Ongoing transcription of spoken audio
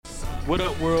What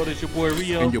up, world? It's your boy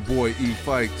Rio. And your boy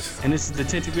Fikes. And this is the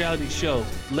Tinted Reality Show.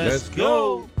 Let's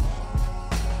go.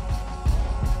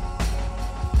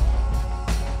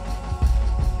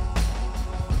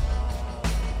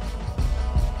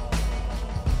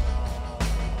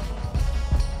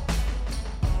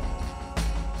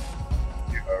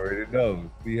 You already know.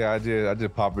 See how I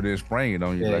just pop it in spraying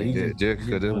on you like that,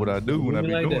 because that's what I do when I be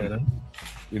doing it.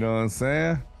 You know what I'm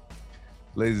saying?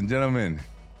 Ladies and gentlemen,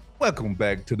 welcome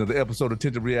back to another episode of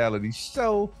Tinted Reality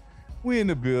Show. We in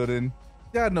the building.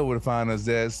 Y'all know where to find us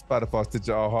at. Spotify,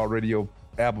 Stitcher, iHeartRadio,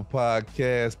 Apple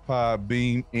Podcasts,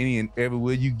 Podbean, any and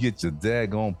everywhere you get your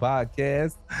daggone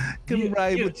podcast. Come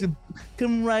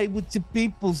right with your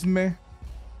peoples, man.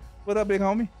 What up, big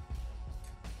homie?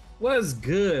 What's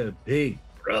good, big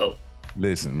bro?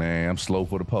 Listen, man, I'm slow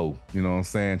for the pole. You know what I'm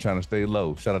saying? Trying to stay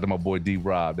low. Shout out to my boy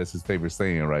D-Rob. That's his favorite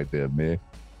saying right there, man.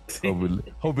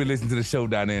 Hope you listen to the show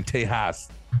down there in Tejas.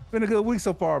 Been a good week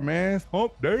so far, man. It's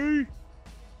hump day.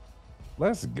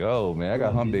 Let's go, man. I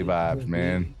got hump day vibes,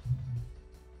 man.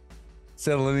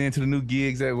 Settling into the new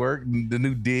gigs at work, the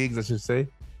new digs, I should say.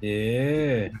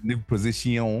 Yeah. The new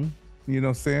position. You know what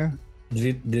I'm saying?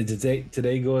 Did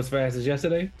today go as fast as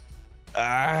yesterday?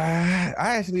 I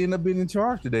actually ended up being in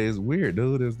charge today. It's weird,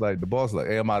 dude. It's like the boss like,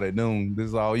 hey, I'm out at noon. This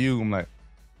is all you. I'm like,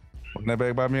 run that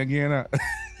back by me again.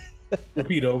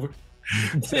 Repeat over.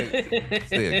 Say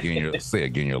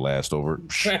again your last over.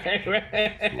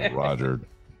 Right. Roger,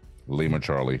 Lima,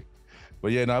 Charlie.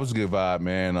 But yeah, no, it was a good vibe,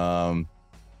 man.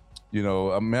 You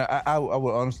know, I mean, I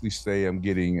would honestly say I'm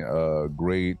getting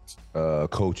great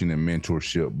coaching and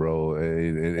mentorship, bro.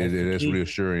 It's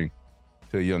reassuring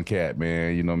to a young cat,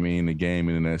 man. You know what I mean? The game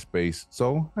and in that space.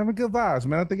 So having good vibes,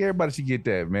 man. I think everybody should get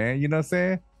that, man. You know what I'm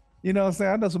saying? You know what I'm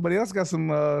saying? I know somebody else got some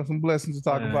blessings to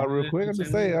talk about real quick. I'm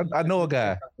just saying, I know a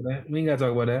guy. We ain't gotta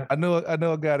talk about that. I know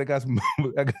a guy that got some.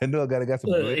 I know a guy that got some.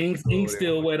 Look, ink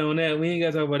still wet on that. We ain't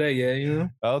gotta talk about that yet, you know.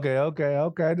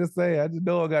 Okay. Just say, I just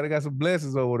know a guy that got some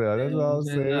blessings over there. That's all I'm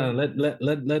saying.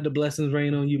 Let the blessings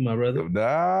rain on you, my brother.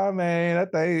 Nah, man, I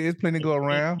think it's plenty to go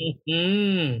around.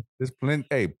 There's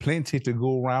plenty to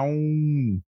go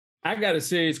around. I got a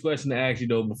serious question to ask you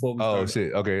though before we start. Oh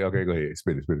shit. Okay, go ahead.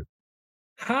 Spit it.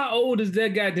 How old is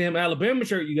that goddamn Alabama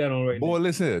shirt you got on right now? Boy,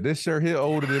 listen here. This shirt here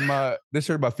older than this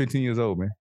shirt about 15 years old,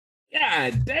 man.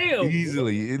 God damn.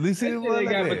 Easily. At least they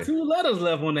got but 2 letters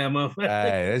left on that motherfucker.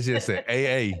 Hey, that's just an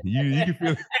AA. You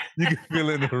can feel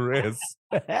in the rest.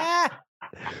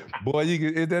 Boy,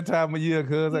 it's that time of year,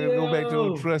 cuz I can go back to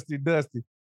old trusty dusty.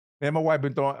 Man, my wife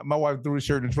threw the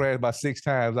shirt in the trash about 6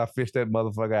 times. I fished that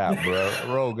motherfucker out,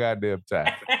 bro. Roll goddamn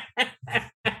time.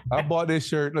 I bought this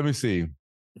shirt. Let me see.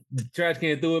 The trash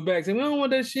can threw it back. Said, we don't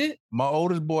want that shit. My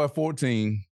oldest boy,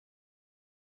 14.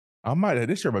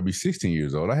 This shirt might be 16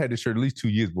 years old. I had this shirt at least 2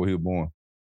 years before he was born.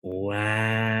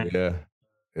 Wow.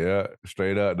 Yeah.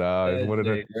 Straight up, dog. It's one of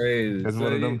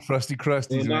them trusty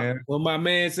crusties, man. When my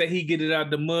man said he get it out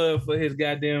the mud for his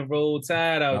goddamn roll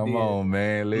tide out there. Come on,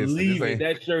 man. Listen. Believe it.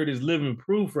 That shirt is living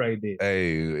proof right there.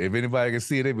 Hey, if anybody can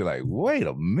see it, they'd be like, wait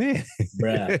a minute.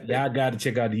 Bruh, y'all got to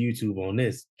check out the YouTube on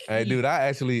this. Hey, dude, I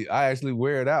actually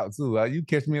wear it out, too. You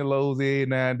catch me in Lowe's every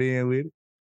now and then with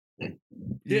it.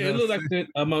 It looks like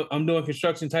I'm doing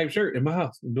construction type shirt in my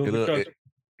house. I'm doing construction.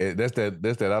 That's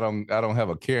that I don't have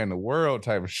a care in the world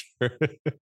type of shirt.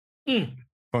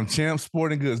 From Champ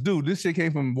Sporting Goods. Dude, this shit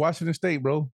came from Washington State,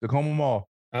 bro. Tacoma Mall.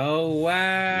 Oh,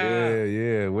 wow.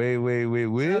 Yeah.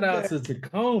 Wait. Shout out to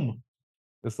Tacoma.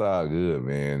 It's all good,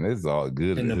 man. It's all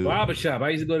good. In the barbershop. I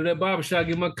used to go to that barbershop,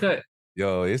 get my cut.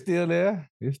 Yo, it's still there.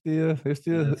 It's still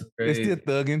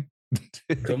thugging.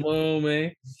 Come on,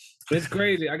 man. It's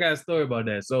crazy. I got a story about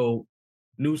that. So,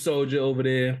 new soldier over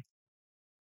there.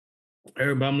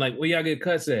 Everybody, I'm like, where y'all get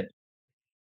cuts at?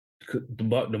 The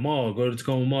mall. Go to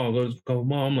Tacoma Mall.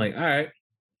 I'm like, all right.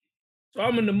 So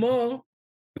I'm in the mall.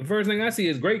 The first thing I see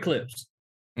is Great Clips.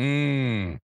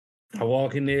 I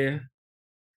walk in there.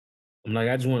 I'm like,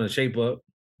 I just want to shape up.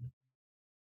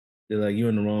 They're like, you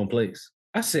in the wrong place.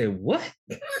 I said, what?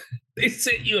 They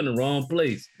sent you in the wrong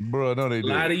place. Bro, no, they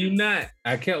did. Lie to you not.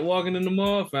 I kept walking in the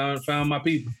mall, found my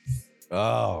people.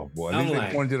 Oh, boy. At least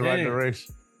they pointed in the right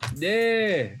direction.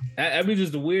 Yeah. I mean,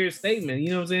 just a weird statement.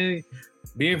 You know what I'm saying?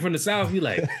 Being from the South, you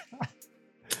like,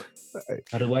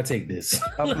 how do I take this?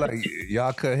 I'm like,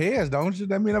 y'all cut hairs, don't you?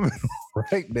 That mean I'm in the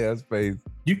right there space.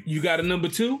 You got a number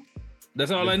 2? That's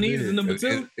all I need is a number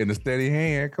 2? In a steady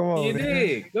hand. Come on, you man.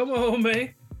 dig. Come on,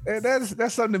 man. And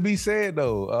that's something to be said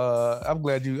though. I'm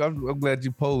glad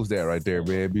you posed that right there,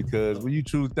 man. Because when you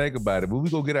truly think about it, when we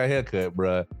go get our haircut,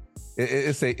 bruh,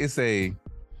 it's a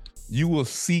you will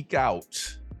seek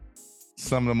out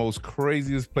some of the most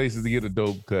craziest places to get a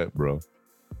dope cut, bro.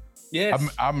 Yes.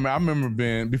 I remember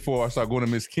being, before I started going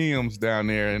to Miss Kim's down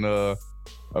there and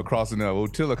across in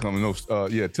Tillicum,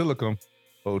 Tillicum.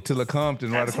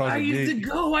 Tillicompton, right across the I used to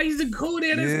go. I used to go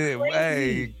there. That's crazy.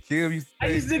 Hey, Kim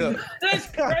used to go. That's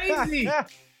crazy.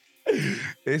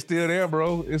 It's still there,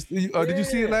 bro. Did you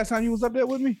see it last time you was up there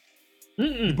with me?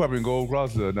 You probably didn't go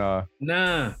across there.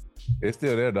 Nah. It's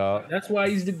still there, dog. That's why I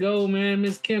used to go, man,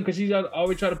 Miss Kim, because she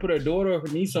always try to put her daughter or her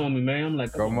niece on me, man. I'm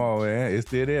like, come on, man. It's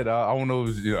still there, dog. I don't know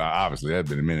if it's, obviously that's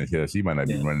been a minute here. She might not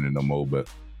be running it no more, but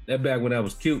that back when I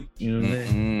was cute, you know what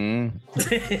I'm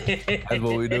saying? That's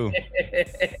what we do.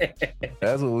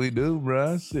 That's what we do,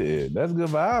 bro. Shit, that's good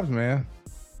vibes, man.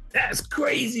 That's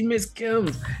crazy, Miss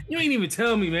Kim. You ain't even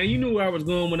tell me, man. You knew where I was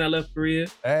going when I left Korea.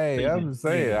 Hey, I'm just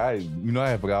saying. I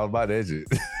had forgot all about that shit.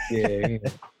 Yeah.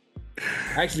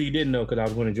 Actually, you didn't know because I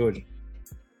was going to Georgia.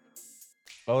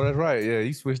 Oh, that's right. Yeah,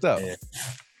 you switched up.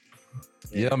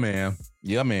 Yeah, man.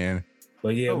 Yeah, man. But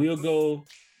yeah, we'll go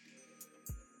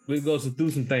through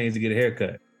some things to get a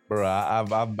haircut. Bro,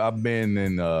 I've been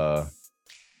in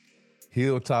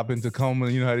Hilltop in Tacoma.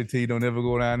 You know how they tell you don't ever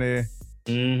go down there?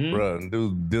 Mm-hmm. Bro,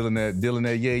 dude dealing that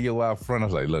yayo out front. I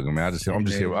was like, look, man, I'm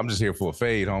just here for a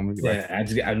fade, homie. Like,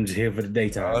 yeah, I'm just here for the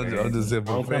daytime. I'm just here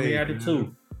for a fade. Come here after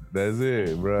 2. That's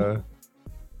it, bro.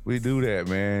 We do that,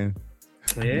 man.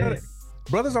 Yeah.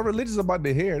 Brothers are religious about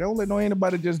their hair. They don't let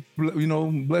anybody just,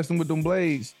 bless them with them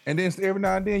blades. And then every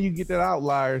now and then you get that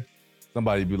outlier.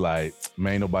 Somebody be like,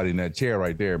 man, ain't nobody in that chair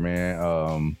right there, man.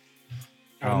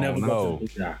 I'll never go to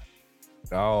the job.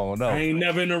 Oh no! I ain't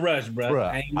never in a rush, bro.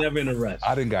 I ain't never in a rush.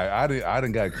 I done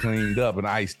got cleaned up and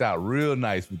iced out real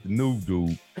nice with the new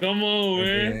dude. Come on,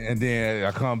 man. And then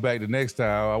I come back the next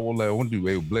time. I want to do.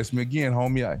 Hey, bless me again,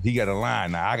 homie. He got a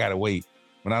line now. I gotta wait.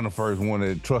 But I'm the first one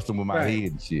to trust him with my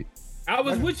head and shit. I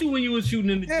was with you when you was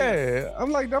shooting in the gym. Yeah,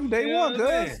 I'm like, I'm day one,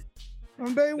 cuz.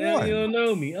 I'm day one. You don't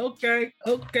know me. Okay.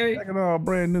 Looking all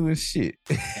brand new and shit.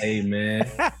 Hey, man.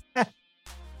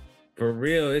 For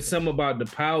real, it's something about the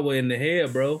power in the hair,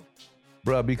 bro.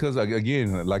 Bro, because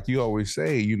again, like you always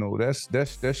say,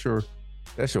 that's your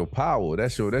power.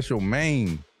 That's your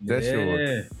main. That's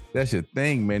your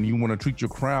thing, man. You want to treat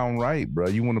your crown right, bro.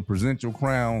 You want to present your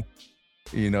crown,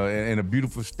 in a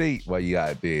beautiful state while you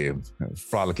out there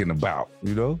frolicking about,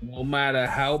 No matter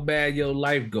how bad your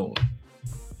life going,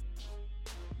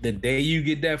 the day you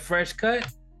get that fresh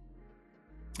cut,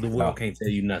 the world can't tell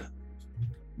you nothing.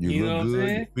 You look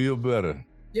good, you feel better.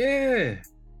 Yeah.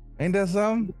 Ain't that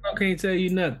something? I can't tell you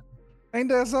nothing. Ain't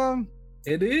that something?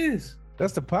 It is.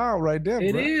 That's the power right there,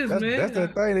 It bro. is, man. That's the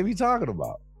thing they be talking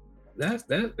about. That's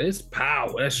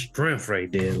power. That's strength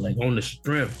right there. Like on the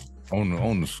strength.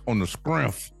 On the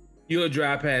strength. You'll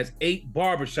drive past 8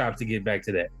 barbershops to get back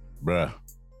to that. Bruh.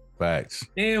 Facts.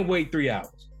 And wait 3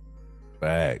 hours.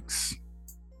 Facts.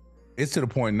 It's to the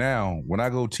point now, when I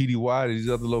go TDY to these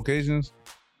other locations,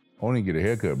 I don't even get a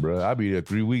haircut, bro. I'll be there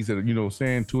 3 weeks, 2 or 3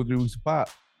 weeks to pop.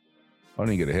 I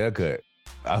don't even get a haircut.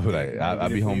 I'll be like, I'll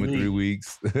be home in 3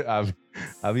 weeks.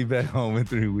 I'll be back home in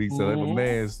 3 weeks. So let my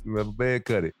man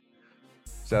cut it.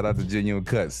 Shout out to Genuine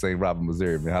Cuts, St. Robert,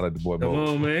 Missouri, man. Holla at the boy. Come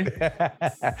on, man.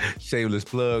 Shameless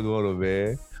plug on him,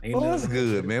 man. That's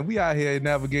good, man. We out here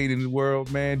navigating the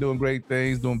world, man, doing great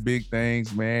things, doing big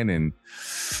things, man. And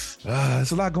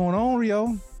it's a lot going on,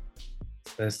 Rio.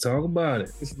 Let's talk about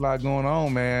it. It's a lot going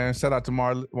on, man. Shout out to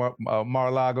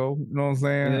Mar-a-Lago. You know what I'm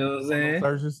saying? You know what I'm saying?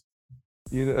 Searches.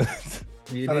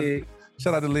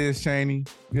 Shout out to Liz Cheney.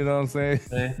 You know what I'm saying?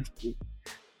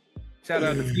 Shout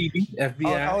out to Phoebe,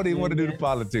 FBI. I don't even want to do the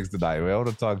politics tonight, man. I want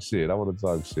to talk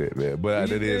shit. Man.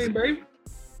 But it is. Baby?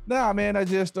 Nah, man. I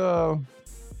just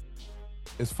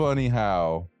it's funny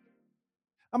how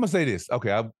I'm gonna say this.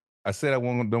 Okay, I said don't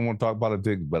want to talk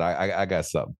politics, but I got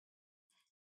something.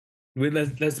 Wait,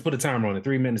 let's put a timer on it.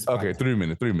 3 minutes. Okay, 3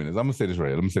 minutes. I'm gonna say this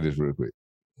right. Let me say this real quick.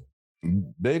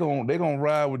 They gonna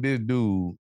ride with this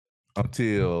dude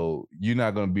until you're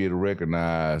not gonna be able to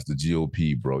recognize the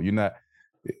GOP, bro. You're not.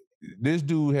 This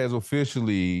dude has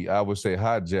officially, I would say,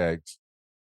 hijacked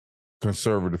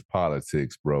conservative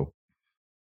politics, bro.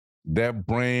 That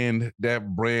brand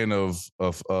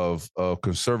of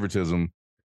conservatism,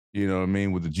 you know what I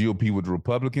mean, with the GOP, with the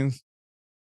Republicans,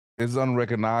 is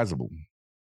unrecognizable.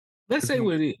 Let's say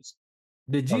what it is.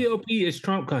 The GOP is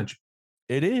Trump country.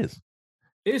 It is.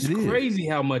 It's crazy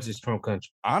how much is Trump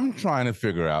country. I'm trying to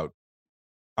figure out.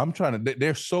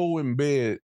 They're so in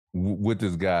bed with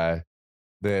this guy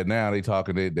that now they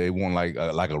talking. They want like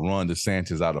a Ron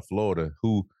DeSantis out of Florida,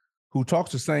 who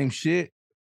talks the same shit,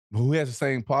 who has the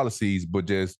same policies, but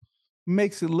just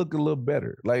makes it look a little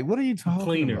better. Like, what are you talking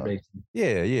Cleaner, about? basically.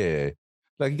 Yeah.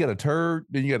 Like you got a turd,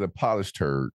 then you got a polished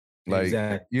turd. Like,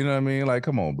 exactly. You know what I mean? Like,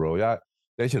 come on, bro.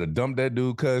 They should have dumped that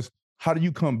dude. Because how do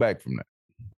you come back from that?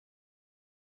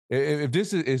 If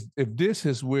this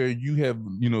is where you have,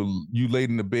 you laid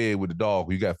in the bed with the dog,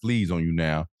 you got fleas on you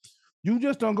now, you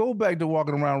just don't go back to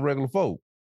walking around regular folk.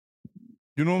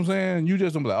 You know what I'm saying? You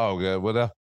just don't be like, oh god,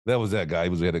 well that was that guy.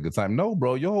 He had a good time. No,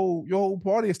 bro, your whole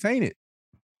party is tainted.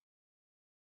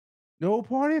 Your whole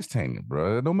party is tainted,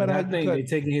 bro. No matter how you cut. They're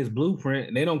taking his blueprint,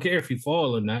 and they don't care if you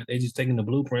fall or not. They're just taking the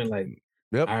blueprint, like,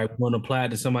 yep. I want to apply it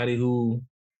to somebody who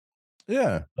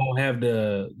don't have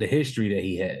the history that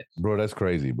he has. Bro, that's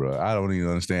crazy, bro. I don't even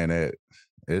understand that.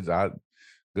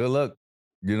 Good luck.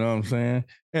 You know what I'm saying?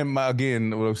 And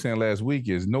again, what I was saying last week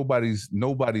is nobody's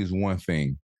one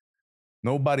thing.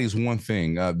 Nobody's one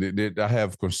thing. I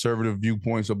have conservative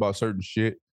viewpoints about certain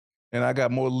shit, and I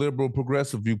got more liberal,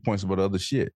 progressive viewpoints about other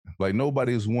shit. Like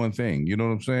nobody's one thing. You know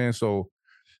what I'm saying? So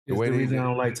the reason I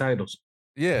don't like titles.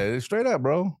 Yeah, it's straight up,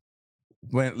 bro.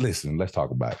 Man, listen, let's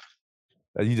talk about it.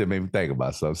 You just made me think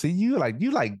about something. See, you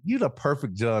the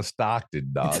perfect John Stockton,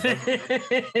 dog.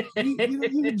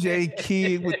 you J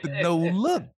Kid with the no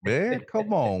look, man.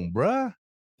 Come on, bruh.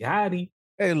 Got him.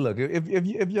 Hey, look, if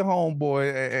your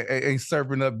homeboy ain't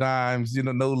serving up dimes,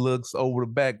 no looks over the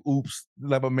back, oops,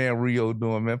 like my man Rio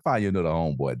doing, man, find you another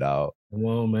homeboy, dog. Come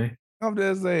on, man. I'm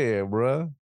just saying,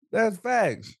 bruh. That's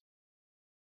facts.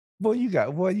 Boy, you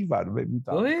about to make me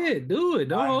talk. Go ahead, do it.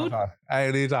 Don't hold it. I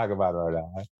ain't even talking about it right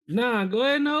now. Nah, go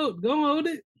ahead and hold. Go hold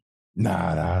it.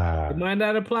 Nah. It might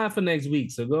not apply for next week,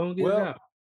 so go and get it out.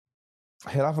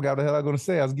 Hell, I forgot what the hell I was going to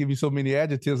say. I was giving you so many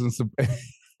adjectives and some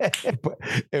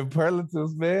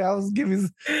superlatives, man. I was giving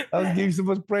you so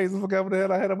much praise. I forgot what the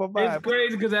hell I had on my mind. It's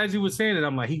crazy because as you were saying it,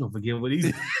 I'm like, he gonna forget what he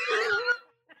said.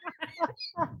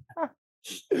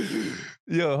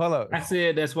 Yo, hold up. I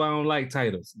said that's why I don't like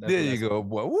titles. There you go,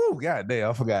 boy. Woo, goddamn,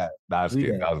 I forgot. Nah, I was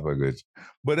kidding. I was very good.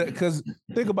 But because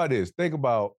think about this. Think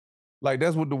about like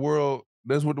that's what the world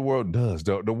does.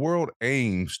 The world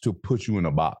aims to put you in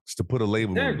a box, to put a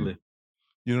label on you.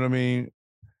 You know what I mean?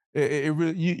 It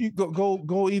really you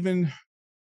go even,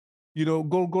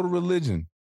 go to religion.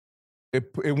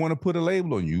 It want to put a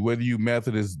label on you, whether you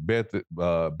Methodist,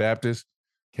 Baptist,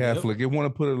 Catholic. It want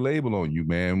to put a label on you,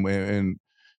 man. And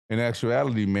in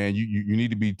actuality, man, you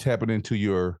need to be tapping into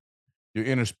your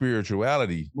inner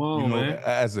spirituality. Man.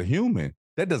 As a human,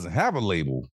 that doesn't have a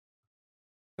label.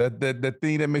 That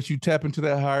thing that makes you tap into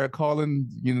that higher calling,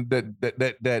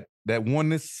 that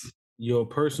oneness. Your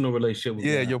personal relationship with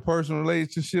God. Your personal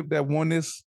relationship, that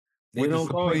oneness. God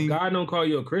don't call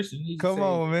you a Christian. Come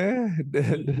on, man.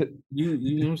 You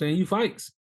know what I'm saying? You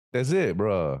Fikes. That's it,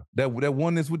 bro. That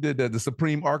oneness with the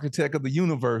supreme architect of the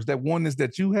universe, that oneness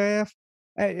that you have,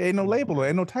 ain't no label,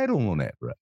 ain't no title on that,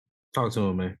 bro. Talk to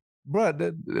him, man. Bro,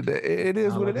 it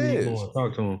is what it is.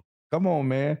 Talk to him. Come on,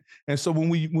 man. And so when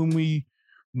we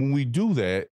do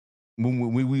that,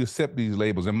 when we accept these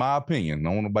labels, in my opinion, I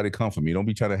don't want nobody come for me. Don't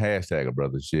be trying to hashtag a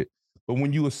brother shit. But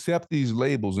when you accept these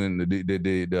labels and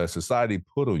the society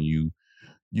put on you,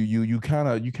 you kind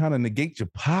of negate your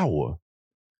power.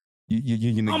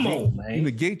 You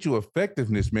negate your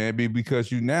effectiveness, man,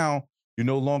 because you're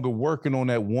no longer working on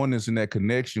that oneness and that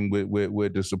connection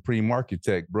with the supreme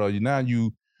architect, bro.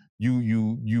 You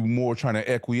more trying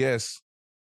to acquiesce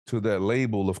to that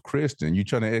label of Christian. You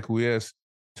trying to acquiesce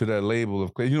to that label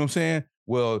of, you know what I'm saying?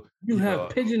 Well, you have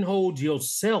pigeonholed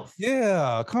yourself.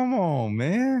 Yeah, come on,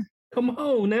 man. Come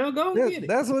on now, go get it.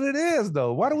 That's what it is,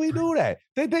 though. Why do we do that?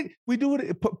 We do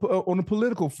it on the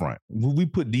political front. We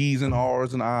put D's and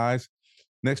R's and I's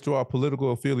next to our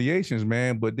political affiliations,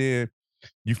 man. But then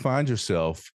you find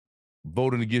yourself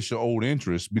voting against your old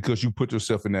interests because you put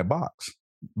yourself in that box,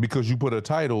 because you put a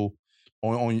title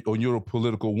on your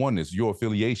political oneness, your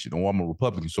affiliation. Oh, I'm a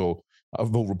Republican, so I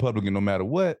vote Republican no matter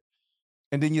what.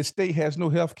 And then your state has no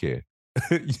health care.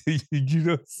 You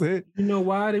know what I'm saying? You know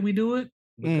why did we do it?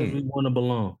 Because we want to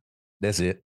belong. That's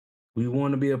it. We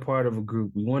want to be a part of a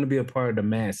group. We want to be a part of the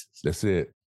masses. That's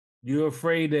it. You're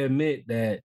afraid to admit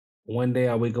that one day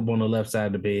I wake up on the left side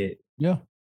of the bed. Yeah.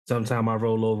 Sometime I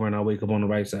roll over and I wake up on the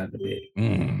right side of the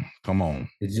bed. Come on.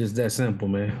 It's just that simple,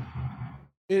 man.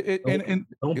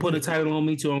 Don't put a title on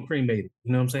me till I'm cremated.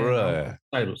 You know what I'm saying? Bruh.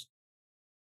 Titles.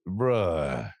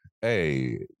 Bruh.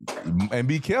 Hey, and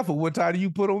be careful what title you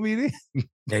put on me then.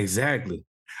 Exactly.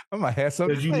 I might have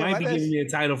something. Because you might be giving me a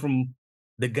title from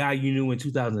the guy you knew in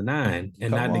 2009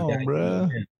 and not the guy bro.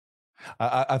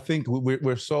 I think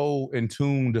we're so in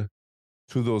tuned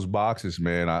to those boxes,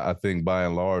 man. I think by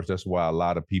and large, that's why a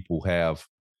lot of people have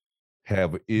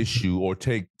issue or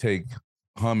take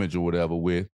homage or whatever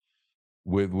with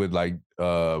with like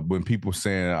when people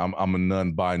saying I'm a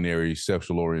non-binary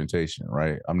sexual orientation,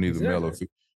 right? I'm neither male or female,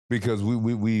 because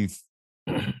we've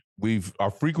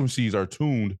our frequencies are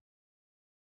tuned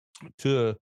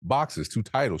to boxes, to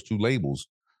titles, to labels.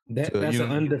 That's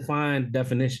an undefined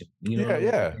definition.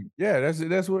 Yeah.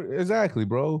 That's what exactly,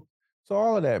 bro. So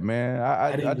all of that, man.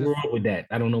 I didn't grow up with that.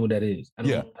 I don't know what that is.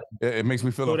 It makes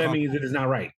me feel. So that means it is not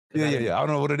right. Yeah. I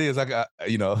don't know what it is.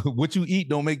 What you eat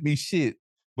don't make me shit,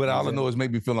 but all I know is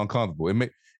make me feel uncomfortable.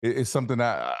 It's something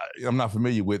I'm not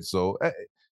familiar with. So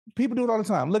people do it all the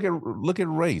time. Look at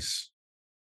race.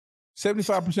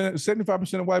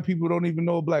 75% of white people don't even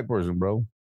know a black person, bro.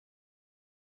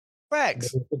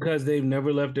 Facts. Because they've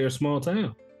never left their small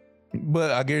town.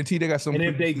 But I guarantee they got some. And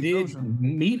if they did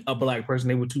meet a black person,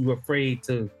 they were too afraid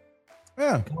to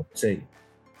compensate.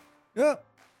 Yeah.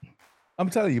 I'm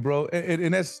telling you, bro.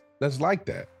 And that's like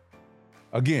that.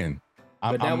 Again.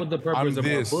 But that was the purpose of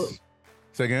our book.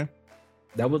 Say again?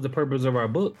 That was the purpose of our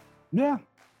book. Yeah.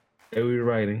 That we were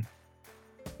writing.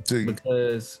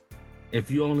 Because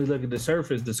if you only look at the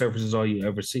surface is all you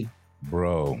ever see.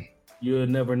 Bro. You'll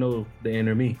never know the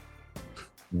inner me.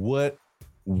 What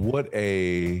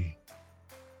a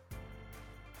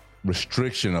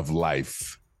restriction of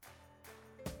life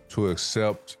to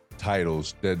accept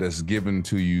titles that's given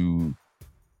to you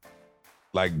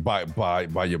like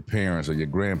by your parents or your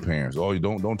grandparents. Oh, you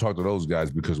don't talk to those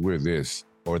guys because we're this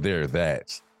or they're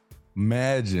that.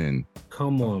 Imagine.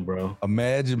 Come on, bro.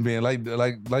 Imagine being like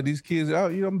these kids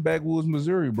out, I'm backwoods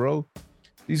Missouri, bro.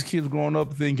 These kids growing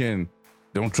up thinking,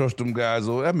 don't trust them guys.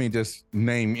 Or I mean, just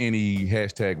name any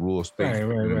hashtag rural state in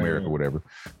America, whatever.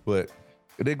 But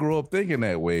they grow up thinking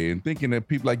that way and thinking that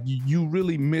people like you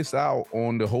really miss out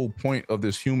on the whole point of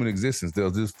this human existence.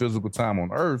 There's this physical time on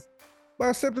Earth by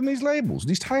accepting these labels,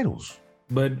 these titles.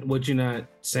 But what you're not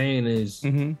saying is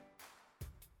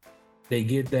they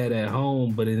get that at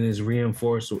home, but it is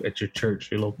reinforced at your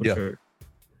church, your local church.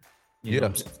 You know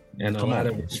what I'm saying? And a lot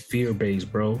of it's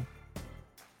fear-based, bro.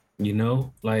 He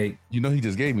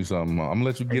just gave me something. I'm gonna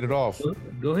let you get it off.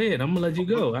 Go ahead. I'm gonna let you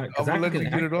go. I'm gonna let you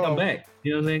get it off. Come back.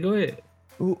 You know what I'm saying? Go ahead.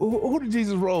 Who did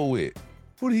Jesus roll with?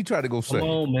 Who did he try to go say?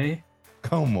 Come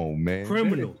on, man.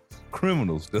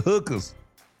 Criminals. The hookers.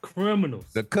 Criminals.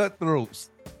 The cutthroats.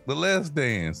 The less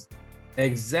dans.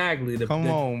 Exactly. Come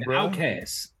on, bro.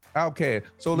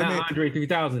 Outcasts. So not Andre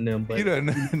 3000 them, but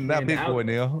not big boy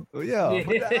now. Yeah,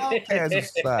 but the outcast of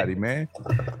society, man.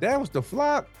 That was the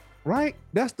flock. Right,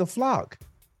 that's the flock.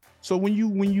 So when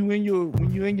you in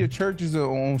your churches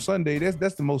on Sunday,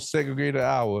 that's the most segregated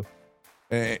hour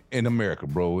in America,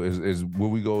 bro. Is where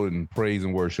we go and praise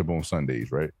and worship on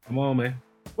Sundays, right? Come on, man.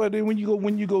 But then when you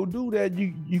go do that,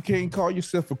 you can't call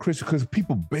yourself a Christian because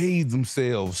people bathe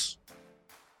themselves.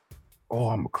 Oh,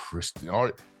 I'm a Christian.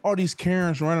 All these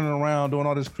Karens running around doing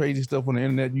all this crazy stuff on the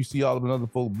internet. You see all of another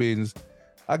folks' business.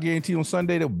 I guarantee on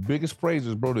Sunday the biggest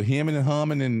praisers, bro, the hemming and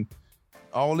humming and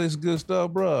all this good stuff,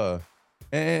 bruh.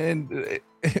 And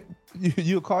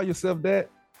you'll call yourself that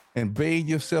and bathe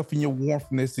yourself in your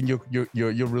warmthness and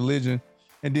your religion,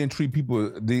 and then treat people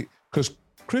because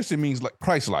Christian means like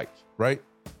Christ-like, right?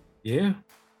 Yeah,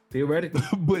 theoretically.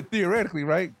 But theoretically,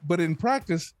 right? But in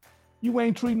practice, you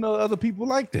ain't treating other people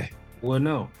like that. Well,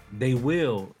 no, they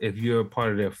will if you're a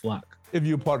part of their flock. If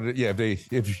you're part of it, yeah.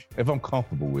 If I'm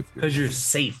comfortable with it, because you're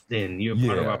safe. Then you're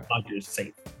part of our flock. You're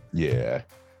safe. Yeah.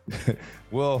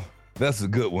 Well, that's a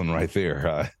good one right there.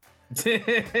 Huh? He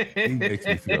makes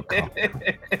me feel comfortable.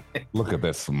 Look at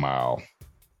that smile.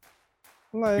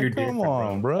 Like, come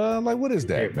on, bro. Like, what is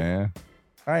that, man?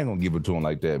 I ain't gonna give it to him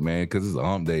like that, man, because it's a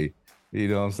hump day. You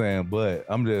know what I'm saying? But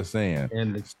I'm just saying.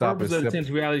 And the purpose of the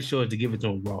 10th reality show is to give it to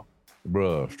him, bro.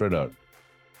 Bro, straight up.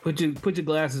 Put your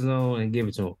glasses on and give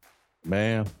it to him.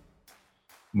 Man.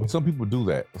 Some people do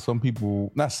that. A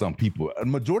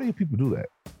majority of people do that.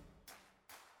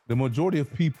 The majority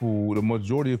of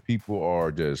people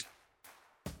are just,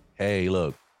 hey,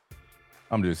 look,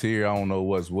 I'm just here. I don't know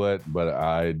what's what, but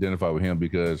I identify with him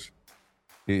because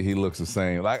he looks the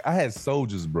same. Like I had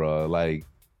soldiers, bro, like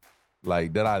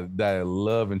that I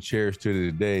love and cherish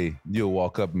to this day. You'll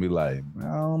walk up and be like, I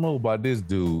don't know about this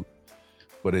dude,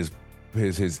 but his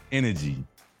energy,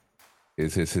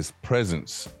 his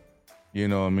presence, you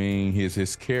know what I mean?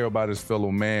 His care about his fellow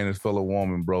man, his fellow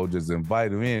woman, bro, just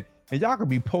invite him in. And y'all could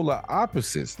be polar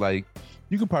opposites. Like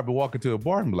you could probably walk into a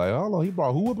bar and be like, "Oh, he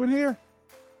brought who up in here?"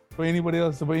 For anybody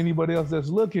else that's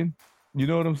looking, you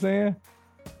know what I'm saying?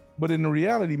 But in the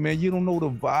reality, man, you don't know the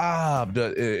vibe.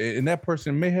 And that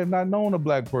person may have not known a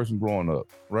black person growing up,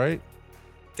 right?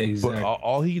 Exactly. But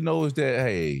all he knows is that,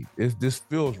 hey, this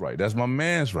feels right. That's my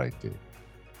man's right there.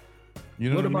 You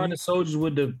know what about I mean? the soldiers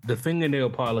with the fingernail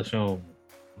polish on?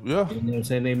 Yeah. You know what I'm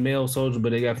saying? They male soldiers,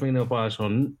 but they got fingernail polish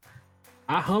on.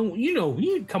 I hung,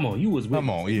 come on, you was with Come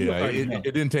me. on, yeah. It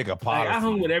didn't take a policy. Like, I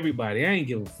hung with everybody. I ain't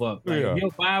give a fuck. Like, if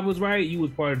your vibe was right, you was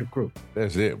part of the crew.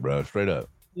 That's it, bro. Straight up.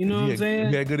 You know what I'm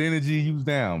saying? You had good energy, you was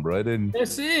down, bro.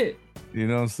 That's it. You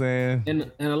know what I'm saying?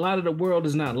 And a lot of the world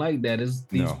is not like that. It's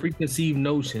these preconceived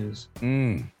notions.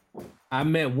 I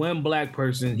met one black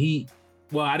person.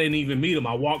 I didn't even meet him.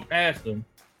 I walked past him.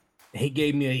 He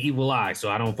gave me an evil eye, so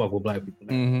I don't fuck with black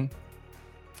people.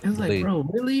 I was like, bro,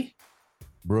 really?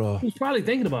 Bro. He's probably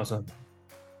thinking about something.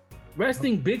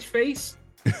 Resting bitch face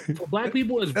for black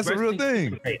people is that's a real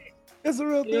thing. That's a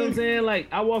real thing. You know what I'm saying? Like,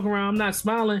 I walk around, I'm not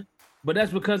smiling, but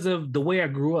that's because of the way I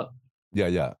grew up.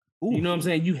 Yeah. Ooh. You know what I'm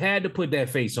saying? You had to put that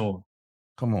face on.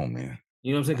 Come on, man.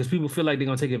 You know what I'm saying? Because people feel like they're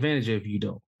gonna take advantage of if you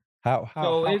don't. How?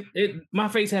 My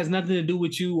face has nothing to do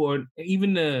with you or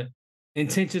even the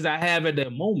intentions I have at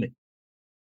that moment.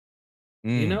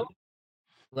 You know?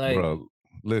 Like, bro,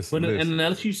 listen. And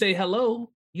unless you say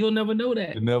hello, you'll never know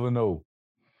that. You never know.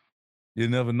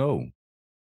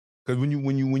 Because when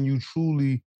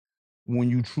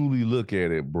you truly look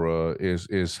at it, bro,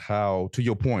 is how, to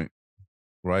your point,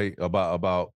 right?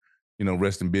 About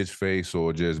resting bitch face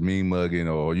or just mean mugging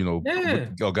or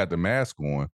or got the mask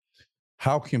on.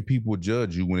 How can people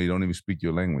judge you when they don't even speak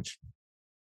your language?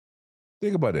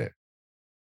 Think about that.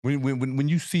 When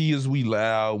you see us, we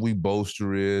loud, we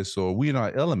boisterous, or we in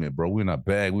our element, bro. We in our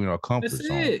bag, we in our comfort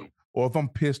zone. Or if I'm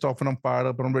pissed off and I'm fired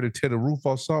up and I'm ready to tear the roof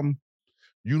off something,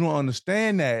 you don't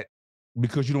understand that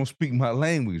because you don't speak my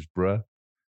language, bro.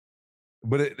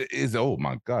 But it is, oh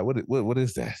my God, what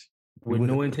is that? With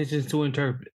no intentions to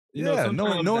interpret. No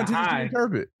intentions to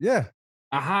interpret. Yeah.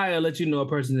 A high will let you know a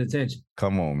person's intention.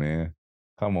 Come on, man.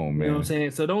 You know what I'm saying?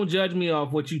 So don't judge me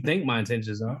off what you think my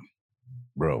intentions are.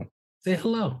 Bro. Say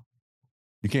hello.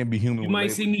 You can't be human. You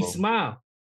might see me smile.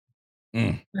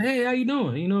 Hey, how you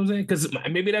doing? You know what I'm saying? Because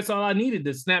maybe that's all I needed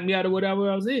to snap me out of whatever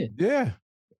I was in. Yeah.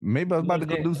 Maybe I was about to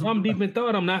go do something. If I'm deep in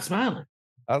thought, I'm not smiling.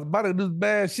 I was about to do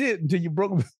bad shit until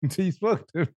you spoke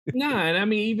to me. Nah, and I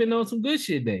mean, even on some good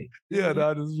shit day. Yeah,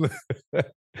 I was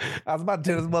about to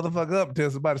tear this motherfucker up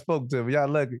until somebody spoke to me. Y'all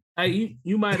lucky. Hey,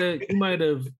 you might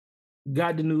have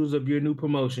got the news of your new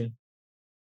promotion.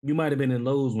 You might have been in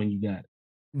Lowe's when you got it.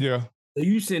 Yeah. So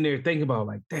you sitting there thinking about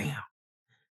like, damn,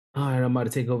 all right, I'm about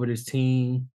to take over this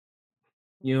team.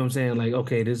 You know what I'm saying? Like,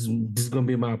 okay, this is gonna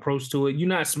be my approach to it. You're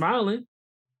not smiling,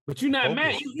 but you're not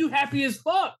mad. You happy as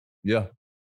fuck. Yeah.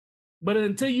 But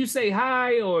until you say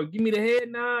hi or give me the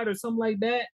head nod or something like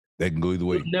that, they can go either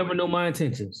way. You'll never know my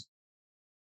intentions.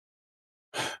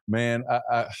 Man,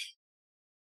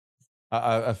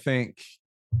 I think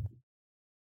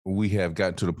we have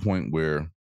gotten to the point where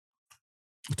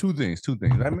two things.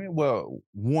 I mean, well,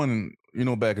 one,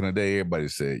 back in the day, everybody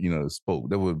said, spoke.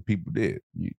 That's what people did.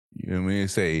 You know what I mean? They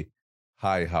say,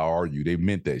 hi, how are you? They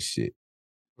meant that shit.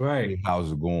 Right. Hey,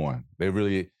 how's it going?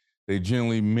 They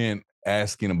generally meant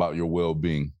asking about your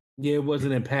well-being. Yeah, it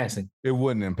wasn't in passing. It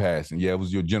wasn't in passing. Yeah, it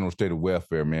was your general state of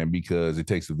welfare, man, because it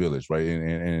takes a village, right?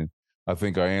 And I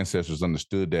think our ancestors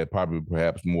understood that probably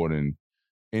perhaps more than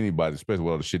anybody, especially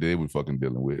with all the shit that they were fucking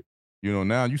dealing with.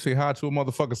 Now you say hi to a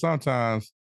motherfucker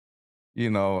sometimes,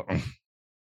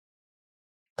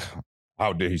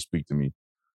 how dare he speak to me?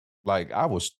 Like,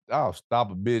 I'll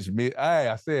stop a bitch mid. Hey,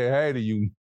 I said hey to you.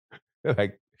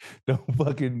 Like,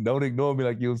 don't ignore me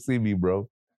like you'll see me, bro.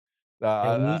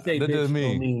 When you say bitch, you don't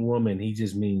mean woman. He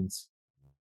just means.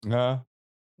 Huh?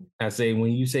 I say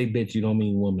when you say bitch, you don't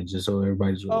mean woman. Just so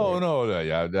everybody's aware. Oh no,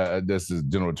 yeah, that's a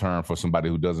general term for somebody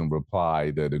who doesn't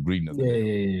reply the greeting.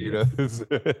 Yeah.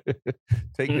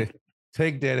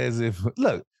 Take that as if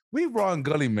look. We run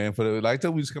gully, man. I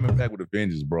tell we just coming back with a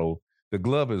vengeance, bro. The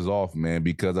glove is off, man,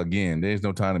 because again, there's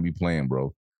no time to be playing,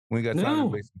 bro. We ain't got time to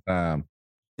waste some time.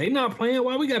 They not playing.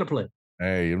 Why we gotta play?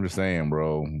 Hey, I'm just saying,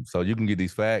 bro. So you can get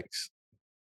these facts,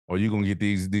 or you gonna get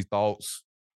these thoughts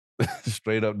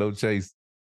straight up, no chase.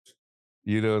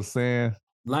 You know what I'm saying?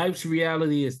 Life's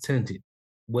reality is tinted.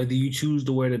 Whether you choose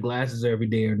to wear the glasses every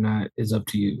day or not is up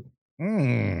to you.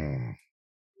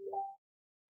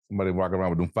 Somebody walking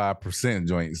around with them 5%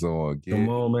 joints on. Come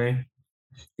on, man.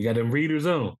 You got them readers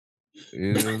on.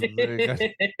 You know what I'm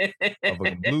saying?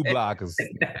 Blue blockers,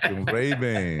 them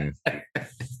Ray-Bans.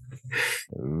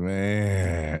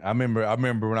 Man, I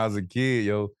remember when I was a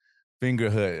kid,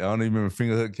 Finger Hut. I don't even remember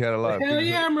Finger Hut catalog. Hell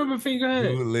yeah, I remember Finger Hut.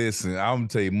 Dude, listen, I'm gonna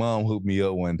tell you, Mom hooked me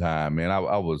up one time, man.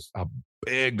 I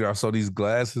begged her. I saw these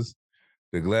glasses.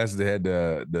 The glasses that had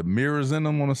the mirrors in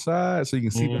them on the side so you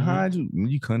can see behind you.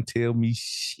 You couldn't tell me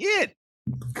shit.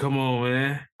 Come on,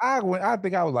 man. I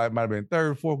think I was like, might have been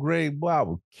third, fourth grade. Boy, I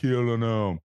was killing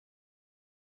them.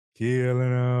 They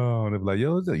be like,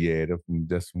 yo, yeah,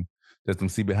 that's some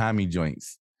see behind me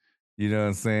joints. You know what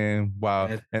I'm saying?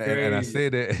 Wow. And I say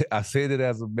that I say that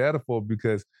as a metaphor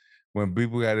because when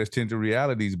people got this tint of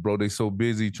realities, bro, they so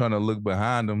busy trying to look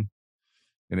behind them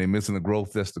and they missing the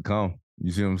growth that's to come.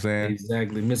 You see what I'm saying?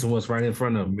 Exactly. Missing what's right in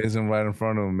front of them. Missing right in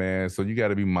front of them, man. So you got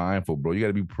to be mindful, bro. You got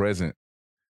to be present.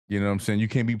 You know what I'm saying? You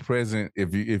can't be present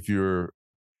if you're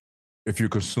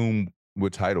consumed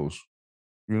with titles.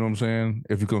 You know what I'm saying?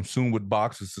 If you consume with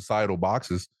boxes, societal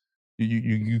boxes,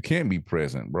 you can't be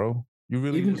present, bro. You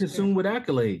really even consumed with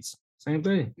accolades. Same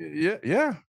thing.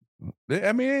 Yeah.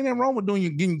 I mean, ain't nothing wrong with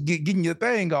doing getting your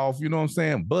thing off. You know what I'm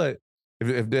saying? But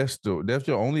if that's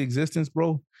your only existence,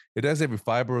 bro, if that's every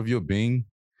fiber of your being,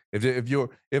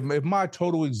 if my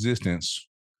total existence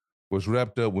was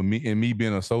wrapped up with me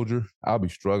being a soldier, I'll be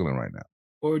struggling right now.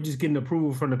 Or just getting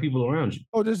approval from the people around you.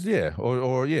 Oh, just yeah,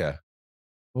 or yeah.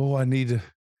 Oh, I need to.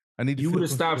 You would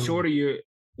have stopped short of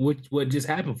what just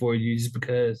happened for you just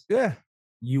because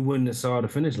you wouldn't have saw the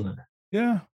finish line.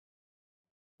 Yeah.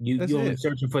 You're only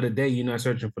searching for the day, you're not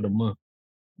searching for the month.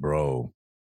 Bro,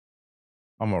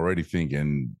 I'm already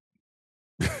thinking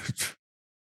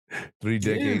 3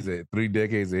 decades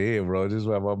ahead, bro. This is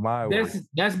why my mind works.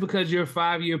 That's because your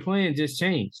 5-year plan just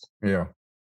changed. Yeah.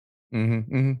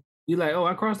 You're like, oh,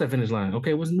 I crossed that finish line.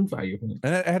 Okay, what's the new 5-year plan?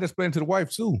 And I had to explain to the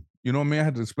wife too. You know what I mean? I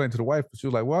had to explain to the wife. She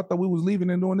was like, well, I thought we was leaving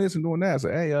and doing this and doing that. I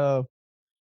said, hey,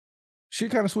 she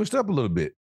kind of switched up a little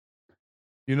bit.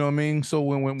 You know what I mean? So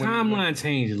when timeline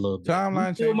changed a little bit.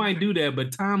 You still might do that,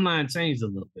 but timeline changed a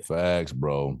little bit. Facts,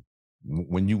 bro.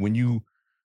 When you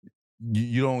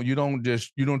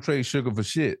don't trade sugar for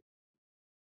shit.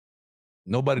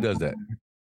 Nobody does that.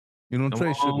 You don't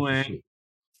trade sugar for shit.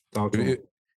 Talk to me.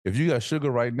 If you got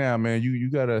sugar right now, man, you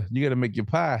gotta make your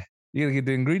pie. You gotta get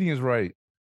the ingredients right.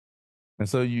 And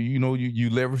so you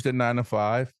leverage that 9 to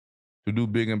 5 to do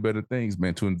big and better things,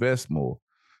 man, to invest more,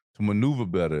 to maneuver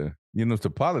better, to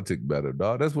politic better,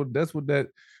 dog. That's what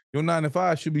your 9 to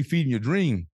 5 should be feeding your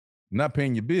dream, not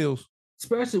paying your bills.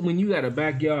 Especially when you got a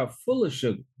backyard full of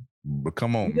sugar. But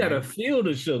come on, you got a field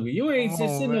of sugar. You ain't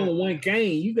just sitting on one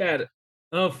cane. You got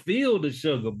a field of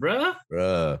sugar, bruh.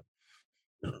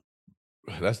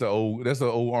 That's the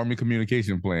old Army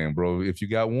communication plan, bro. If you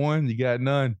got one, you got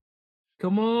none.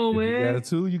 Come on, man. You got a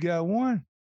 2, you got 1.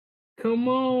 Come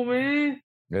on, man.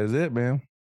 That's it, man.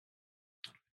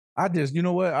 I just, you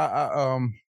know what? I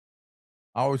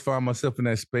always find myself in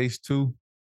that space too.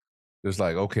 Just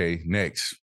like, okay,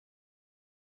 next.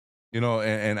 And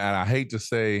I hate to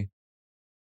say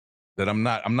that I'm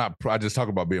not, I just talk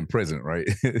about being present, right?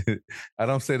 I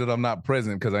don't say that I'm not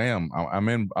present because I am.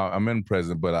 I'm in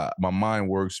present, but my mind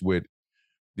works with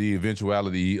the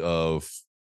eventuality of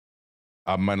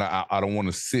I don't want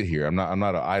to sit here. I'm not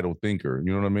an idle thinker.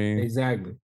 You know what I mean?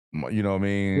 Exactly. You know what I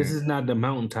mean? This is not the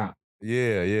mountaintop.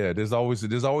 Yeah. There's always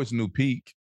a new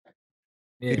peak.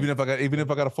 Yeah. Even if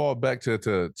I got to fall back to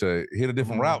hit a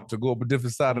different route to go up a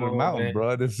different side of the mountain, man.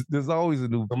 Bro. There's always a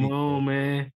new peak. Come on,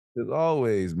 man. There's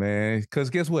always, man. Because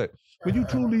guess what? When you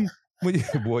truly,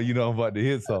 boy, I'm about to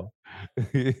hit something.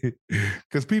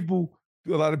 Because a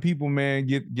lot of people, man,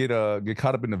 get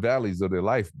caught up in the valleys of their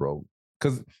life, bro.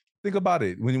 Because think about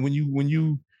it. When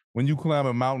you climb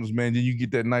in mountains, man, then you get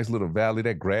that nice little valley.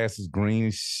 That grass is green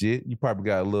as shit. You probably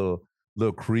got a little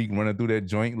creek running through that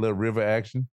joint, little river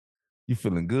action. You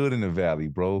feeling good in the valley,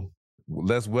 bro.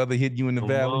 Less weather hit you in the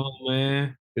valley. Come on,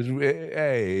 man.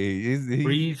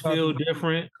 Breeze feel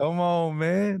different. Come on,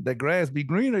 man. The grass be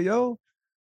greener, yo.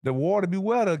 The water be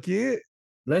wetter, kid.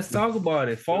 Let's talk about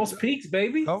it. False peaks,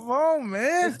 baby. Come on,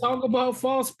 man. Let's talk about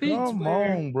false peaks. Come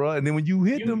on, bro. And then when you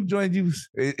hit them joints,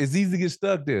 it's easy to get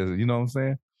stuck there. You know what I'm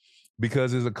saying?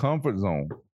 Because it's a comfort zone.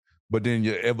 But then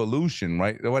your evolution,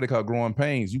 right? That's why they call it growing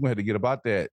pains. You're going to have to get about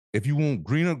that. If you want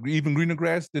even greener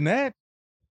grass than that,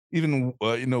 even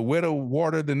wetter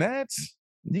water than that,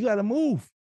 you got to move.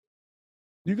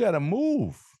 You got to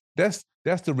move. That's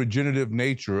the regenerative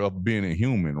nature of being a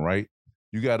human, right?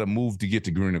 You got to move to get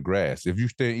to greener grass. If you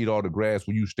stay and eat all the grass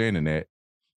where you standing at,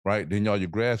 right, then all your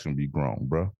grass can be grown,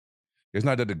 bro. It's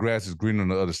not that the grass is green on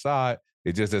the other side.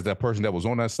 It's just that person that was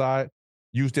on that side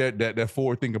used that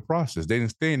forward thinking process. They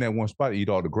didn't stay in that one spot to eat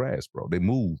all the grass, bro. They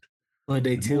moved. But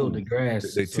they tilled the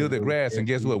grass. They tilled the grass, and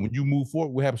guess what? When you move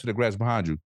forward, what happens to the grass behind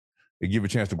you? It give a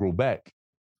chance to grow back.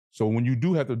 So when you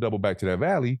do have to double back to that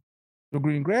valley, the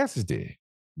green grass is there.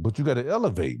 But you got to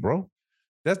elevate, bro.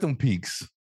 That's them peaks.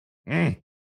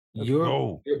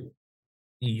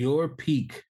 Your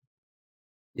peak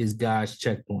is God's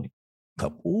checkpoint.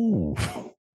 Ooh.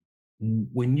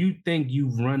 when you think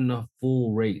you've run the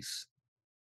full race,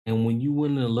 and when you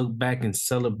willing to look back and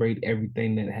celebrate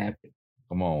everything that happened,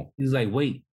 come on. he's like,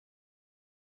 wait,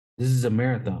 this is a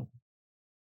marathon.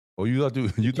 Oh, you thought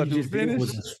you finished?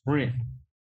 Was a sprint.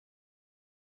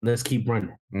 Let's keep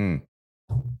running. And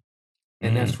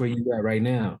that's where you at right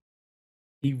now.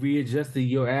 He readjusted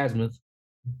your azimuth.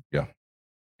 Yeah.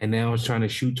 And now it's trying to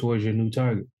shoot towards your new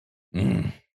target.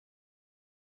 Come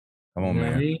on,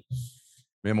 man. Me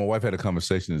and my wife had a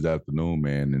conversation this afternoon,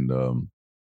 man, and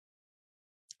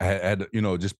I had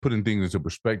just putting things into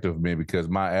perspective, man, because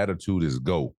my attitude is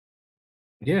go.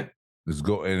 Yeah. Let's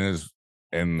go.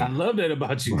 And I love that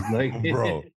about you. Like,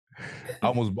 bro, I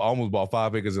almost bought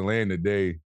 5 acres of land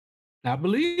today. I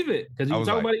believe it. Because you were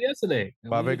talking about it yesterday.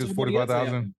 5 acres,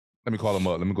 45,000. Let me call him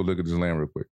up. Let me go look at this land real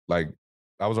quick. Like,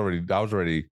 I was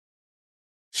already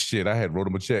shit, I had wrote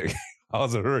him a check. I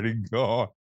was already gone.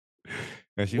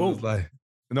 And she was like,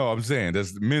 no, I'm saying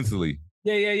that's mentally.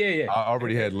 Yeah. I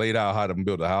already had laid out how to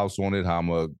build a house on it, how I'm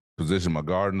going to position my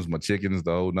gardens, my chickens,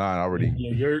 the whole nine. Already.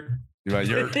 My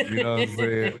yurt, you know what I'm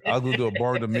saying? I was going to do a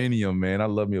barn dominium, man. I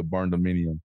love me a barn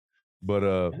dominium. But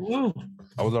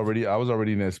I was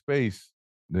already in that space.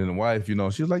 Then the wife, she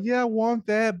was like, yeah, I want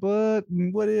that, but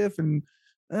what if? And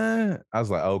I was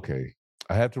like, okay,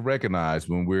 I have to recognize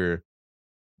when we're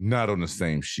not on the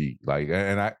same sheet. Like,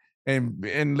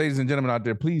 and ladies and gentlemen out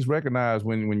there, please recognize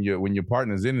when your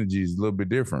partner's energy is a little bit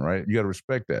different, right? You got to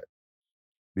respect that,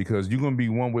 because you're gonna be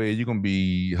one way, you're gonna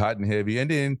be hot and heavy, and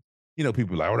then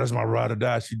people are like, oh, that's my ride or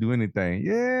die. She do anything,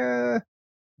 yeah,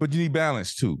 but you need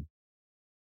balance too.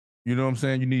 You know what I'm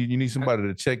saying? You need somebody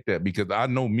to check that, because I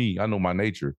know me, I know my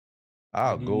nature.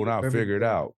 I'll go and I'll figure it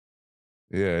out.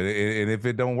 Yeah, and if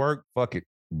it don't work, fuck it,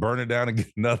 burn it down and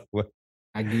get another one.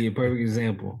 I give you a perfect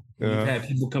example. We've had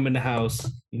people come in the house.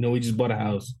 We just bought a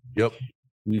house. Yep.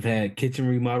 We've had kitchen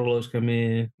remodelers come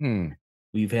in.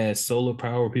 We've had solar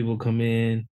power people come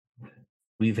in.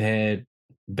 We've had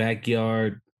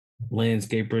backyard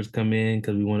landscapers come in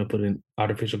because we want to put in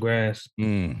artificial grass.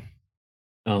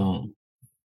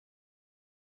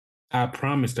 I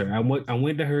promised her. I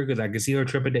went to her because I could see her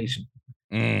trepidation.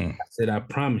 I said, I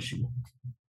promise you,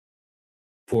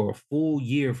 for a full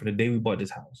year from the day we bought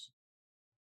this house,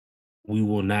 we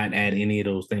will not add any of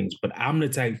those things. But I'm the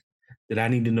type that I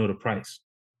need to know the price.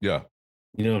 Yeah.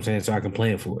 You know what I'm saying? So I can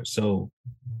plan for it. So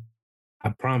I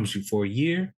promise you, for a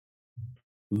year,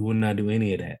 we will not do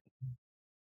any of that.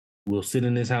 We'll sit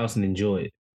in this house and enjoy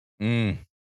it. You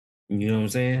know what I'm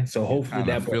saying? So hopefully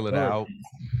that fill it out.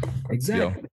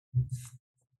 Exactly. Yeah.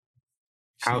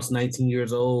 House 19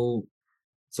 years old.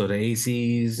 So the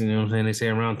ACs, you know what I'm saying? They say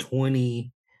around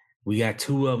 20. We got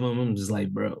 2 of them. I'm just like,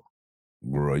 bro,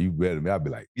 you better. I'll be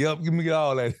like, yep, give me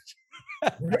all that.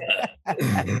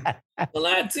 A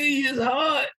lot to you is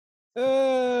hard.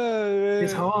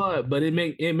 It's hard, but it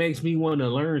makes me want to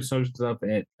learn some stuff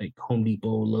at like Home Depot,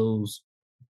 Lowe's,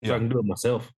 so I can do it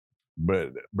myself.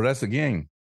 But that's the game.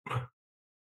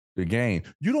 The game.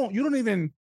 You don't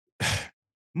even.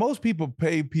 Most people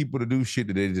pay people to do shit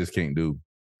that they just can't do.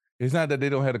 It's not that they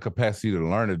don't have the capacity to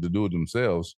learn it, to do it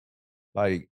themselves.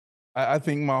 Like, I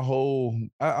think I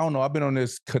don't know, I've been on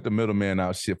this cut the middleman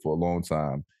out shit for a long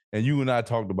time. And you and I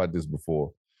talked about this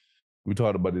before. We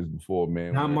talked about this before,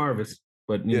 man. Not Marvis,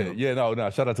 but no.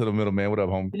 Shout out to the middleman. What up,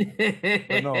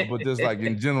 homie? but just like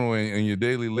in general, in your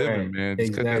daily living, man,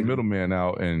 just cut that middleman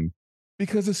out. And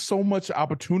because there's so much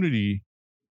opportunity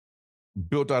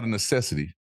built out of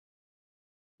necessity.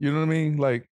 You know what I mean?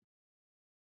 Like,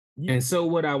 and so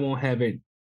what? I won't have it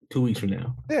 2 weeks from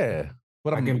now. Yeah,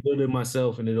 but I can build it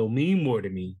myself, and it'll mean more to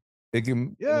me. It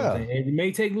can, it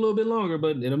may take a little bit longer,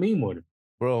 but it'll mean more to me,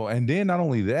 bro. And then not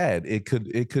only that, it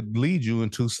could lead you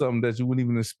into something that you wouldn't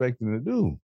even expect them to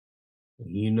do.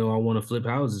 I want to flip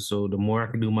houses, so the more I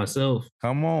can do myself,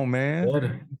 come on, man.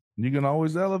 Better. You can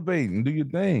always elevate and do your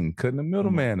thing, cutting the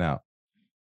middleman out.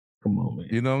 Come on, man.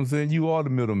 You know what I'm saying? You are the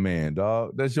middleman,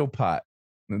 dog. That's your pot.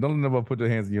 Don't never put their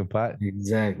hands in your pot.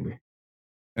 Exactly.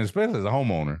 And especially as a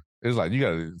homeowner, it's like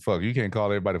you can't call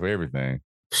everybody for everything.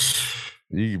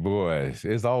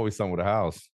 It's always something with a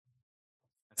house.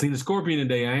 I seen the Scorpion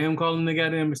today. I am calling the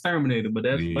goddamn exterminator, but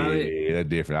that's about it. Yeah, that's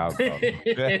different.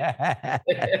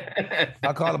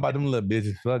 I'll call about them little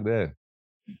bitches. Fuck that.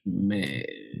 Man.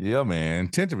 Yeah, man.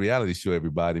 Tint reality show,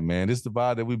 everybody, man. This is the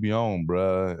vibe that we be on,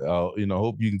 bro.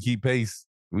 Hope you can keep pace.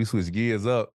 We switch gears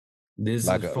up. This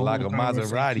like is a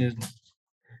Maserati.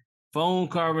 Phone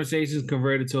conversations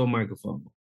converted to a microphone.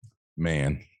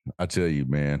 Man, I tell you,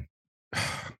 man.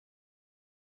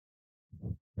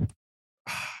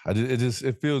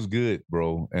 It feels good,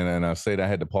 bro. And I say that I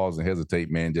had to pause and hesitate,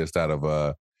 man, just out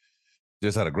of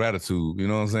just out of gratitude. You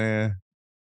know what I'm saying?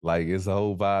 Like it's a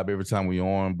whole vibe every time we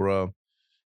on, bro.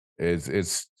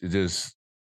 It's just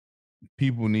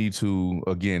people need to,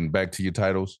 again, back to your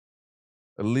titles,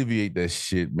 alleviate that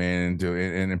shit, man,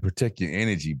 and protect your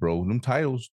energy, bro. Them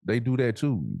titles, they do that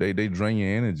too. They drain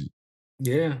your energy.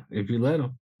 Yeah, if you let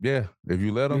them. Yeah, if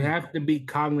you let them. You have to be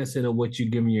cognizant of what you're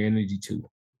giving your energy to.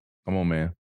 Come on,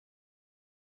 man.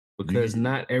 Because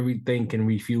not everything can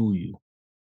refuel you.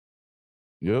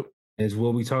 Yep. It's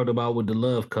what we talked about with the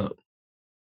love cup.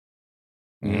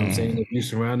 You know what I'm saying? If you're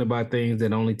surrounded by things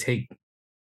that only take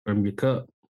from your cup,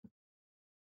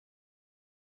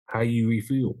 how you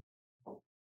refuel?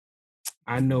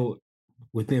 I know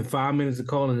within 5 minutes of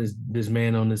calling this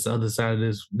man on this other side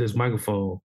of this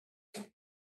microphone,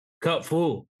 cup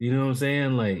full. You know what I'm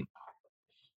saying? Like,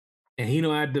 and he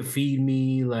don't have to feed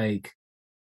me like,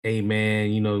 hey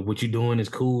man, you know what you doing is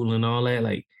cool and all that.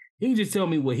 Like, he can just tell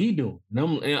me what he doing. And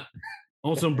I'm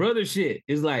on some brother shit.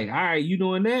 It's like, all right, you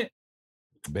doing that?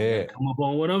 Bad. Come up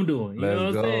on what I'm doing. You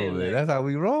know what I'm saying? Like, that's how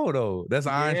we roll, though. That's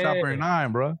iron sharpening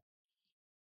iron, bro.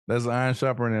 That's iron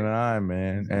sharpening iron,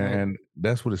 man. And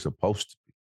that's what it's supposed to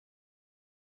be.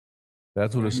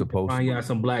 That's what it's supposed to be. Find y'all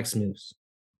some blacksmiths.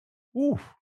 Oof.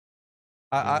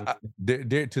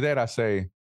 To that I say,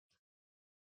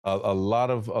 a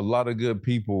lot of good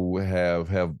people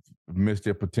have missed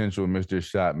their potential, missed their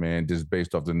shot, man, just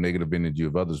based off the negative energy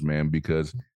of others, man,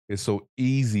 because it's so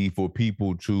easy for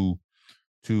people to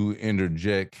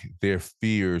interject their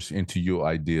fears into your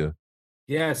idea.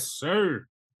 Yes, sir.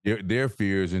 Their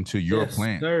fears into your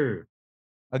plan. Sir.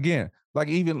 Again, like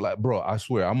even like, bro, I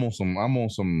swear I'm on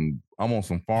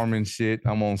some farming shit.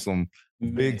 I'm on some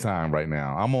big time right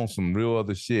now. I'm on some real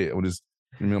other shit. With this,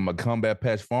 my Combat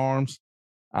Patch Farms.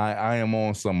 I am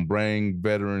on some bring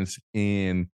veterans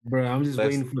in. Bro, I'm just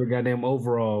waiting for the goddamn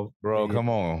overall. Bro, come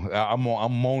on. I'm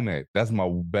on that. That's my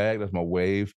bag. That's my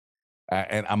wave.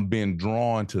 And I'm being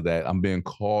drawn to that. I'm being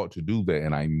called to do that.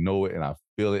 And I know it and I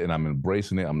feel it and I'm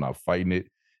embracing it. I'm not fighting it.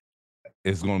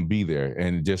 It's going to be there.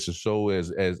 And just to show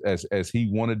as he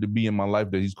wanted to be in my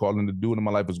life, that he's calling to do it in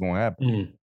my life, is going to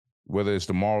happen. Whether it's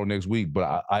tomorrow, next week.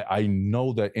 But I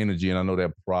know that energy and I know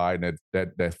that pride,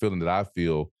 that feeling that I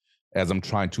feel as I'm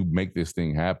trying to make this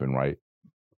thing happen, right?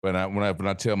 But when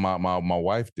I tell my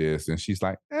wife this, and she's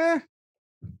like, I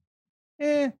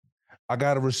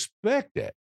gotta respect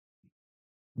that.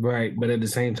 Right, but at the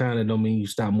same time, that don't mean you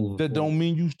stop moving. That don't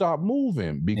mean you stop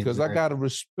moving, because I gotta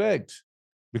respect,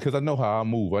 because I know how I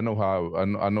move. I know how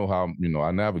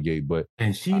I navigate. But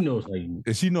and she knows how you move.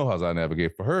 And she knows how I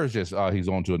navigate. For her, it's just he's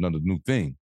on to another new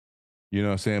thing. You know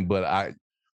what I'm saying? But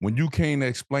when you came to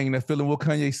explain that feeling, what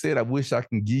Kanye said, I wish I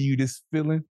can give you this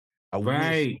feeling. I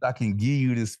wish I can give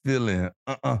you this feeling.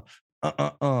 You know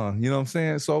what I'm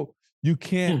saying? So you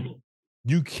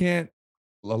can't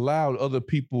allow other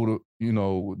people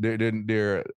to,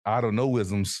 their I don't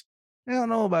know-isms. I don't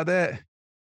know about that.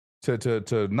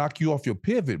 To knock you off your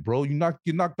pivot, bro. You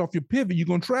knocked off your pivot, you're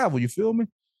gonna travel, you feel me?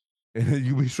 And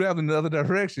you be traveling the other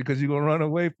direction because you're gonna run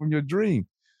away from your dream.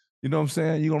 You know what I'm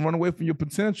saying? You're gonna run away from your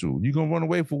potential. You're gonna run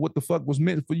away from what the fuck was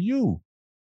meant for you.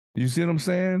 You see what I'm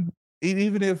saying?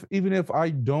 Even if I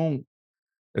don't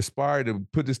aspire to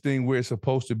put this thing where it's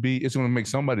supposed to be, it's gonna make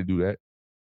somebody do that.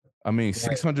 I mean,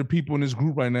 600 people in this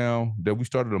group right now that we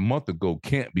started a month ago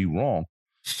can't be wrong.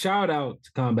 Shout out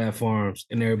to Combat Farms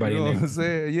and everybody. You know what I'm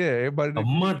saying? Yeah, everybody. A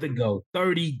month ago,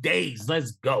 30 days.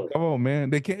 Let's go. Come on,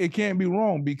 man. It can't be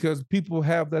wrong, because people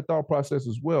have that thought process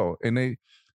as well, and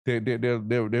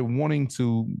they're wanting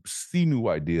to see new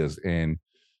ideas and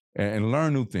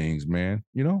learn new things, man.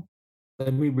 You know.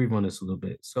 Let me brief on this a little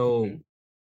bit. So,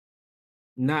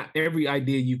 not every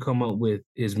idea you come up with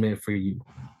is meant for you.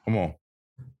 Come on.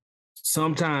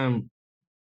 Sometimes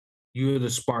you're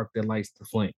the spark that lights the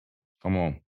flame. Come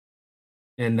on.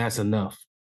 And that's enough.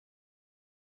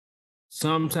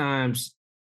 Sometimes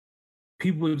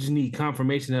people just need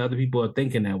confirmation that other people are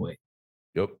thinking that way.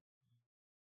 Yep.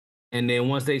 And then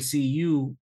once they see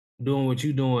you doing what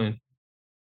you're doing,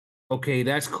 okay,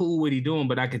 that's cool what he's doing,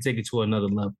 but I can take it to another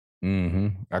level. Mm-hmm.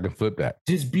 I can flip that.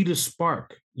 Just be the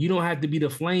spark. You don't have to be the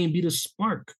flame, be the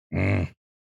spark. Come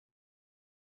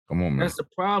on, man. That's the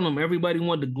problem. Everybody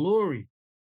want the glory.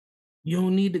 You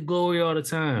don't need the glory all the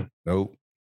time. Nope.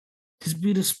 Just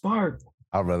be the spark.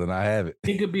 I'd rather not have it.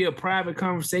 It could be a private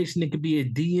conversation. It could be a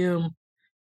DM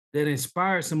that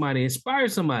inspires somebody. Inspire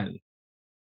somebody.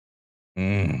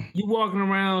 You walking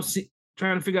around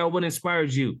trying to figure out what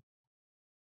inspires you.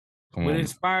 What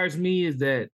inspires me is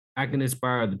that I can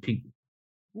inspire other people.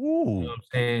 Ooh. You know what I'm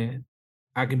saying?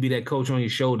 I can be that coach on your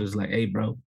shoulders like, hey,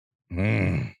 bro,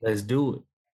 let's do it.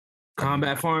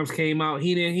 Combat Farms came out.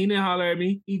 He didn't holler at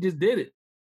me. He just did it.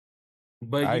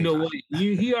 But you know what?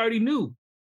 He already knew.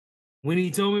 When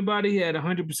he told me about it, he had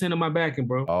 100% of my backing,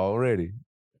 bro. Already.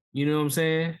 You know what I'm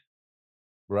saying?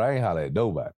 Bro, I ain't holler at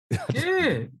nobody.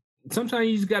 Yeah. Sometimes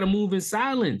you just got to move in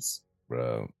silence.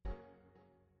 Bro.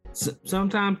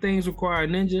 Sometimes things require a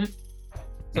ninja.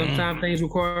 Sometimes things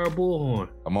require a bullhorn.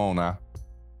 Come on now.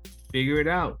 Figure it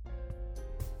out.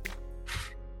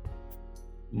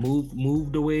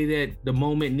 Move the way that the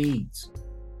moment needs.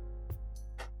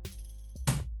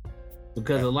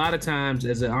 Because a lot of times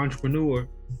as an entrepreneur,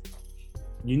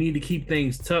 you need to keep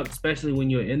things tucked, especially when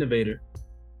you're an innovator.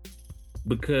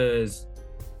 Because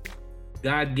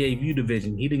God gave you the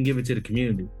vision. He didn't give it to the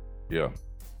community. Yeah.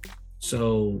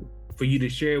 So for you to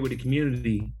share with the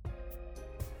community,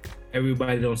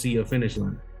 everybody don't see your finish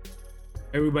line.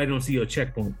 Everybody don't see your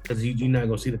checkpoint because you're not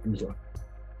gonna see the finish line.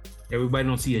 Everybody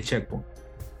don't see a checkpoint.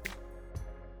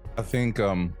 I think,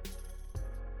 and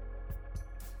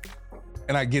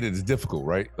I get it, it's difficult,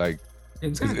 right? Like,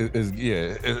 exactly.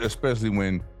 Especially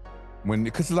when,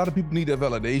 because a lot of people need that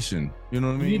validation. You know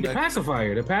what I mean? You need the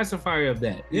pacifier of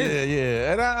that.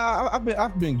 Yeah. And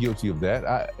I've been guilty of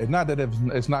that. It's not that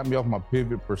it's knocked me off my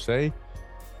pivot per se,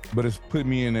 but it's put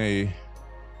me in a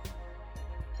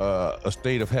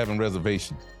state of having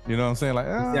reservations. You know what I'm saying? Like,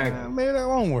 exactly. Maybe that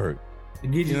won't work. It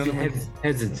gives you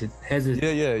hesitancy.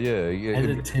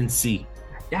 Hesitancy.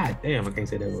 God damn, I can't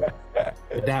say that word.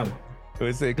 But that one.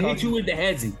 It hit you with the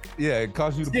hezzy. Yeah, it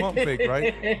costs you the pump fake,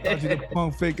 right? It costs you the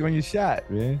pump fake on your shot,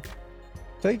 man.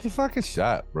 Take your fucking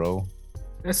shot, bro.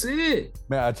 That's it.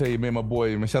 Man, I tell you, man, my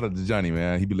boy, man, shout out to Johnny,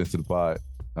 man. He be listening to the pod.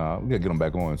 We gotta get him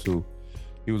back on too.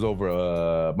 He was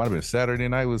over, might have been Saturday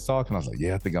night, we was talking. I was like,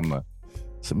 yeah, I think I'm gonna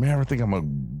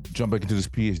jump back into this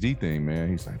PhD thing, man.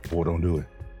 He's like, boy, don't do it.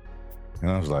 And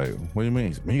I was like, what do you mean?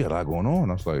 He's like, man, you got a lot going on.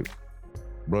 I was like,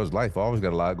 bro's life always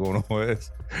got a lot going on.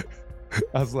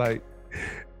 I was like,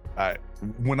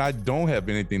 when I don't have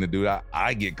anything to do,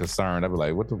 I get concerned. I be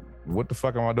like, what the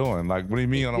fuck am I doing? Like, what do you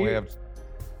mean I don't have,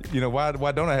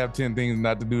 why don't I have 10 things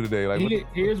not to do today? Like,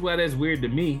 here's why that's weird to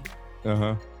me.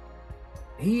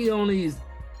 He only is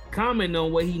commenting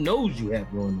on what he knows you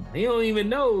have going on. He don't even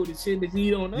know the shit that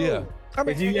you don't know. Yeah, I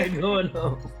mean, that you got going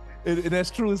on. That's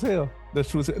true as hell. That's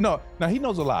true as hell. No, now he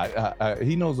knows a lot.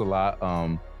 He knows a lot.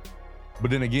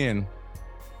 But then again,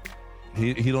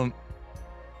 he don't,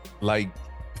 like,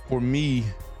 for me,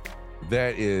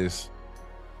 that is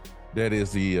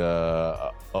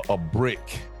the a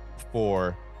brick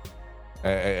for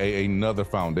another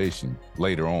foundation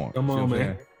later on. Come on,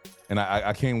 man. And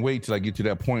I can't wait till I get to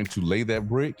that point to lay that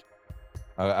brick.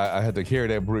 I had to carry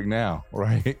that brick now,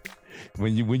 right?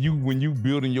 When you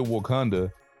building your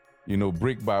Wakanda,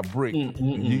 brick by brick,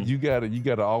 you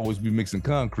gotta always be mixing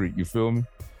concrete. You feel me?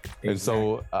 Exactly. And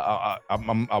so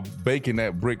I'm baking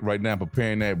that brick right now,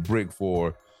 preparing that brick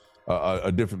for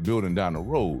a different building down the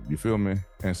road. You feel me?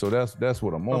 And so that's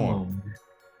what I'm on.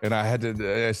 And I had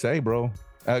to say, bro,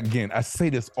 again, I say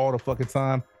this all the fucking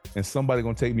time, and somebody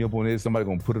gonna take me up on it. Somebody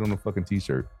gonna put it on the fucking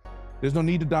t-shirt. There's no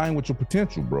need to dying with your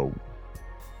potential, bro.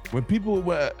 When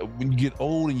you get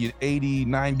old and you're 80,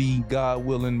 90, God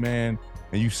willing, man,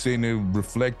 and you sitting there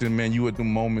reflecting, man, you at the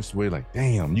moments where like,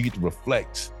 damn, you get to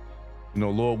reflect.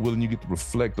 Lord willing, you get to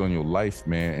reflect on your life,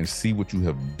 man, and see what you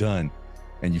have done.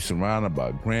 And you're surrounded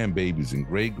by grandbabies and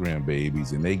great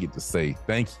grandbabies, and they get to say,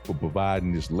 thank you for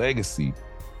providing this legacy,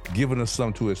 giving us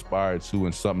something to aspire to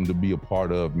and something to be a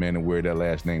part of, man, and wear that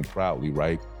last name proudly,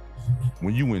 right?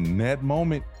 When you in that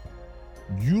moment,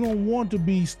 you don't want to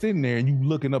be sitting there and you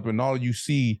looking up and all you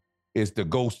see is the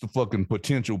ghost of fucking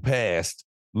potential past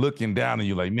looking down and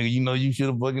you're like, nigga, you should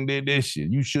have fucking did this shit.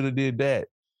 You should have did that.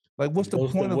 Like, what's the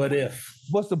point of what if?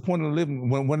 What's the point of living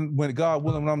when God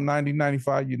willing, when I'm 90,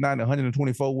 95, you're 90,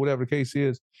 124, whatever the case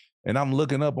is, and I'm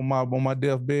looking up on my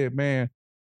deathbed, man,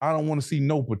 I don't want to see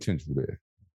no potential there.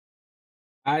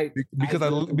 Because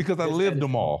I lived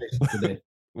them all.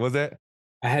 Was that?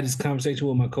 I had this conversation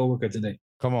with my coworker today.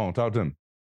 Come on, talk to him.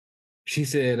 She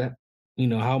said,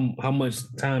 how much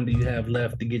time do you have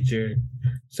left to get your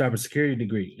cybersecurity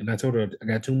degree? And I told her I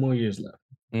got 2 more years left.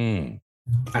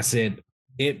 I said,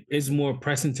 it is more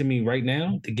pressing to me right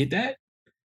now to get that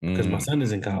because my son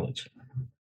is in college.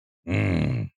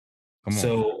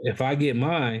 So if I get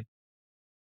mine,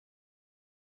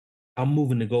 I'm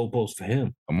moving the goalpost for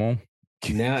him. Come on.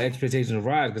 Now expectations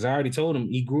rise because I already told him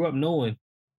he grew up knowing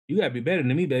you gotta be better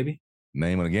than me, baby.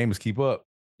 Name of the game is keep up.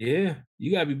 Yeah,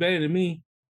 you gotta be better than me.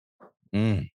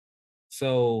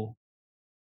 So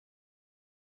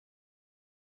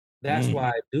that's why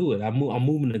I do it. I'm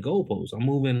moving the goalposts. I'm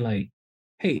moving like,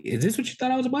 Hey, is this what you thought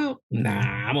I was about? Nah,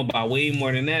 I'm about way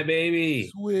more than that,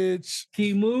 baby. Switch.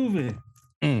 Keep moving.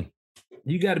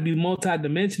 You got to be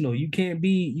multidimensional. You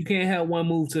can't have one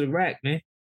move to the rack, man.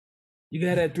 You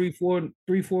got to have three,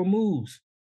 four moves.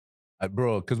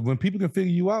 Bro, because when people can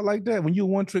figure you out like that, when you're a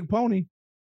one-trick pony,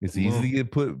 it's easy to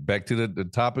get put back to the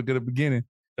topic of the beginning.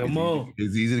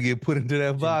 It's easy to get put into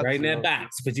that box. Right in that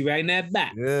box. Put you right in that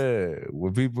box. Yeah.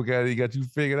 When people got you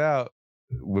figured out,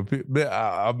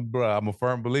 I'm a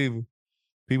firm believer.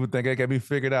 People think I got me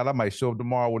figured out. I might show up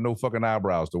tomorrow with no fucking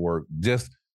eyebrows to work. Just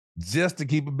to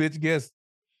keep a bitch guessing.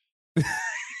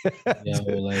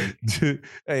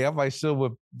 Hey, I might show up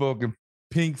with fucking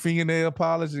pink fingernail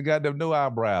polish and got them no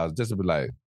eyebrows. Just to be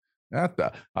like, I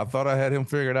thought I had him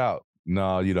figured out.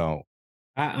 No, you don't.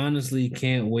 I honestly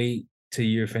can't wait till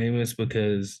you're famous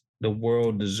because the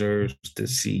world deserves to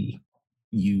see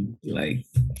you. Like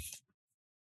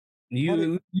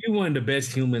you're one of the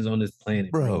best humans on this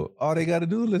planet, bro. All they got to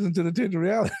do is listen to the Tinder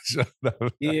reality show.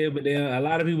 Yeah, but a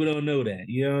lot of people don't know that.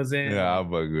 You know what I'm saying? Yeah,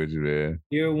 I'm fucking with you, man.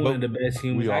 You're one of the best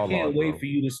humans. I can't wait for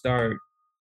you to start.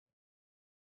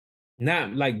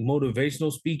 Not like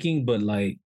motivational speaking, but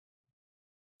like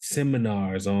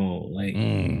seminars on like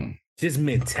just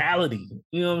mentality.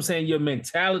 You know what I'm saying? Your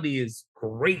mentality is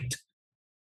great.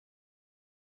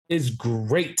 It's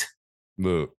great.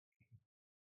 Look.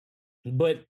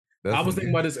 But I was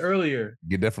thinking about this earlier.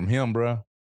 Get that from him, bro.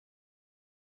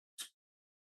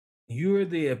 You're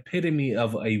the epitome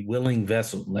of a willing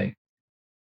vessel. Like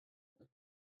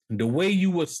the way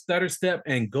you would stutter step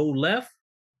and go left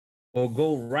or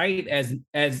go right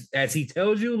as he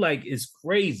tells you, like it's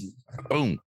crazy.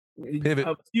 Boom. Pivot.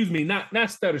 Excuse me, not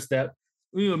stutter step.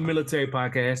 We're a military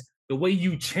podcast. The way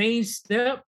you change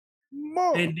step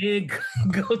and then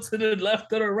go to the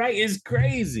left or the right is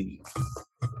crazy.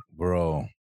 Bro.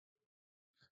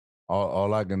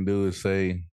 All I can do is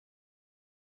say,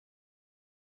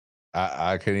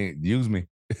 I can't use me.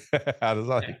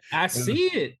 I see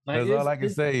it. Like, that's all I can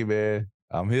say, man.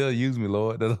 I'm here. Use me,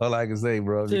 Lord. That's all I can say,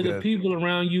 bro. To the people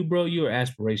around you, bro, you're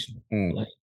aspirational. Like,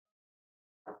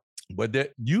 but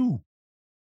that you're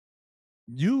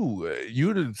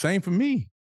the same for me.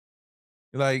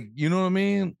 Like, you know what I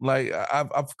mean? Like,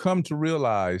 I've come to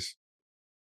realize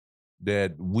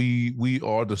that we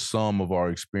are the sum of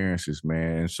our experiences,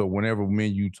 man. And so whenever me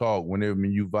and you talk, whenever me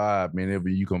and you vibe, whenever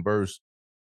you converse,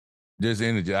 there's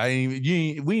energy.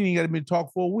 We ain't got to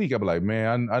talk for a week. I be like,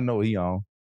 man, I know he on.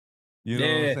 You know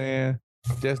what I'm saying?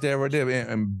 Just that right there.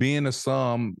 And being the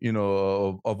sum, you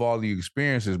know, of all the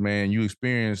experiences, man, you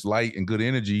experience light and good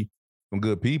energy from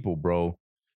good people, bro.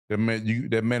 That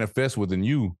manifests within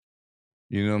you.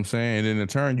 You know what I'm saying? And then in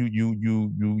turn,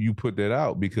 you put that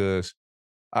out because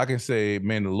I can say,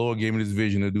 man, the Lord gave me this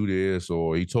vision to do this,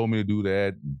 or he told me to do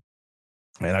that.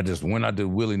 And I just went out there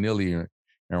willy-nilly and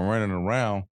running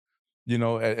around. You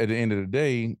know, at the end of the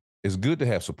day, it's good to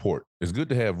have support. It's good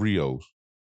to have Rios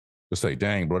to say,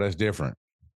 dang, bro, that's different.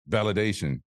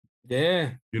 Validation. Yeah.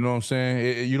 You know what I'm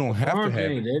saying? You don't have to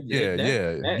have it.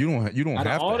 You don't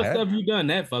have to all the stuff you done,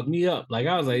 that fucked me up. Like,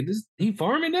 I was like, he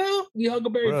farming now? He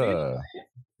Huckleberry Finn?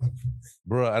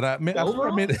 Bro, and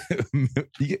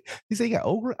he said he got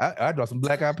okra. I dropped some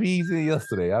black eyed peas in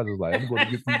yesterday. I was like, I'm going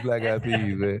to get these black eyed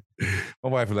peas, man. My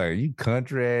wife was like, you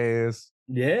country ass.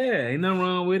 Yeah, ain't nothing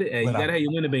wrong with it. Hey, you gotta have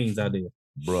your winter beans out there.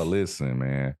 Bro, listen,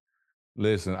 man.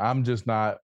 Listen, I'm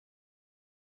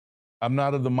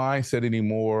not of the mindset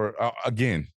anymore.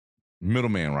 Again,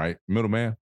 middleman, right?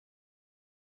 Middleman.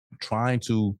 I'm trying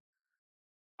to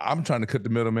cut the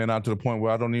middleman out to the point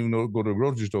where I don't even know go to the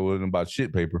grocery store and about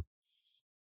shit paper.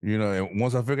 You know, and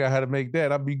once I figure out how to make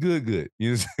that, I'll be good.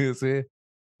 You know what I'm saying?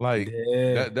 Like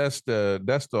that's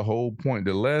the whole point.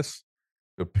 The less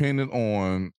dependent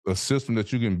on a system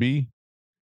that you can be,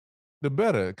 the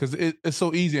better. Because it's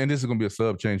so easy, and this is gonna be a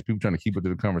sub change. People trying to keep it to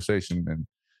the conversation, and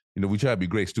you know, we try to be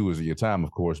great stewards of your time, of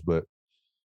course. But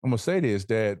I'm gonna say this: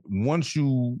 that once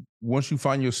you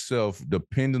find yourself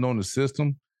dependent on the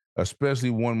system,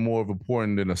 especially one more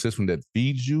important than a system that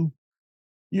feeds you,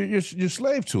 you're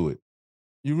slave to it.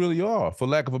 You really are, for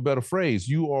lack of a better phrase.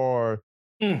 You are.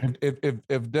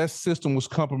 If that system was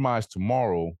compromised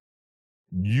tomorrow,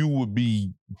 you would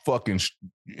be fucking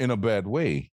in a bad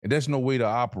way, and there's no way to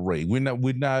operate. We're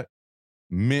not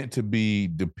meant to be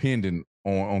dependent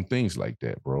on things like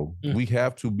that, bro. We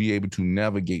have to be able to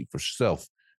navigate for self,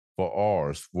 for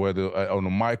ours, whether on a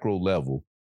micro level,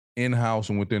 in-house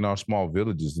and within our small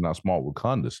villages and our small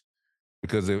Wakandas.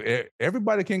 Because if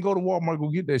everybody can go to Walmart and go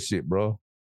get that shit, bro.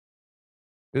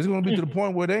 It's going to be to the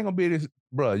point where they ain't going to be able to,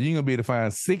 bro, you ain't going to be able to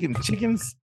find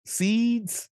chickens,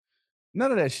 seeds,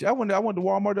 None of that shit. I went to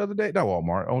Walmart the other day. Not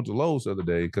Walmart. I went to Lowe's the other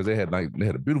day because they had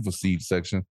a beautiful seed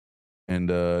section, and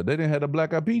they didn't have the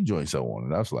black eyed pea joints I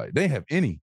wanted. I was like, they have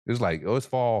any. It's like, oh, it's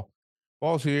fall.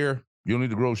 Fall's here. You don't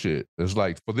need to grow shit. It's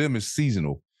like for them, it's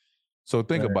seasonal. So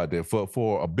think about that.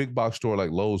 For a big box store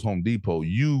like Lowe's, Home Depot,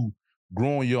 you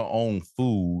growing your own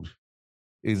food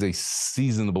is a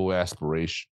seasonable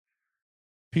aspiration.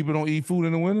 People don't eat food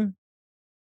in the winter.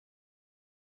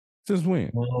 Since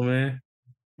when? Oh man.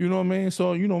 You know what I mean?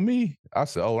 So, you know me, I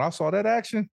said, I saw that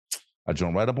action. I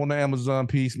jumped right up on the Amazon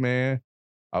piece, man.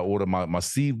 I ordered my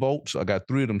seed vaults. I got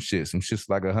 3 of them shits. Some shit's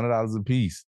like $100 a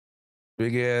piece.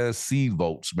 Big ass seed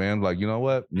vaults, man. Like, you know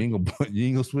what? You ain't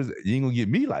gonna get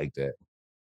me like that.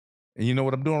 And you know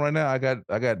what I'm doing right now? I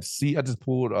got seed. I just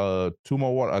pulled 2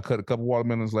 more water. I cut a couple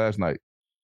watermelons last night.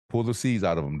 Pulled the seeds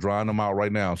out of them, drying them out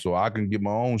right now, so I can get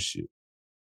my own shit.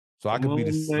 So I can be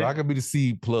the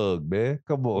seed plug, man.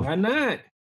 Come on. Why not?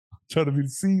 Trying to be the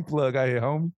seed plug out here,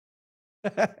 homie.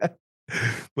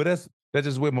 But that's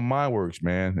just where my mind works,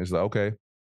 man. It's like, okay,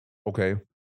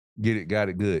 got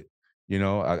it, good. You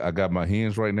know, I got my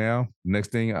hens right now.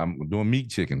 Next thing, I'm doing meat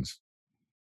chickens.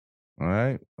 All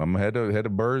right, I'm gonna have the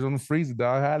birds on the freezer,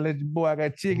 dog. I let you, boy. I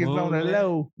got chickens on the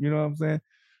low. You know what I'm saying?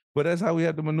 But that's how we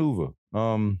have to maneuver.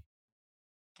 And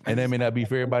that may not be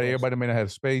for everybody. Everybody may not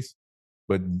have space.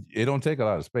 But it don't take a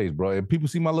lot of space, bro. And people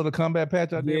see my little combat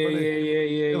patch out there.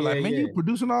 Yeah. They're like, man, you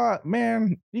producing all,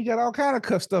 man, you got all kind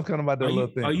of stuff coming about that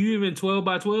little thing. Are you even 12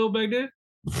 by 12 back there?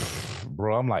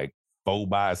 Bro, I'm like 4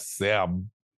 by 7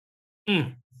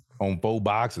 on 4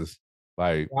 boxes.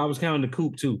 Like I was counting the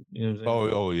coop too. You know what I'm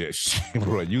saying? Oh yeah, shit,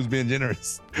 bro. You was being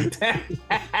generous.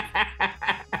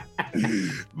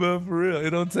 But for real, it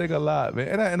don't take a lot,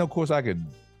 man. And of course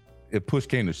if push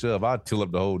came to shove, I'd till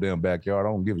up the whole damn backyard. I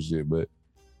don't give a shit, but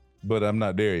I'm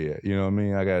not there yet. You know what I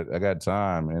mean? I got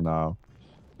time, and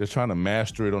just trying to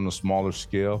master it on a smaller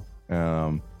scale,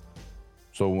 so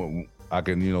I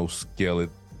can scale it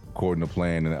according to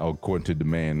plan and according to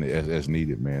demand as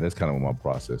needed. Man, that's kind of what my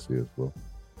process is, bro.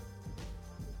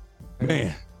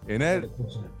 Man, and that.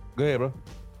 Go ahead, bro.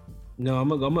 No,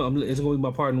 it's gonna be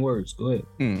my parting words. Go ahead.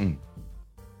 Mm-mm.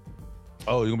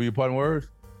 Oh, you gonna be your parting words?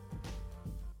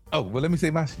 Oh, well, let me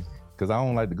say my shit, because I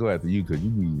don't like to go after you, because you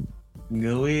be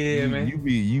go ahead, man. You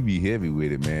be heavy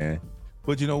with it, man.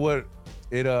 But you know what?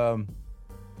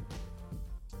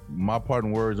 My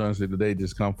parting words, honestly, today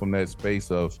just come from that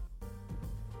space of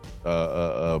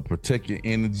protect your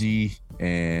energy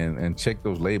and check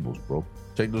those labels, bro.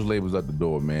 Check those labels at the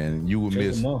door, man. You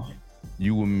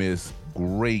will miss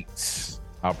great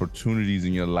opportunities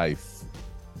in your life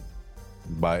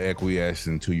by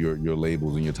acquiescing to your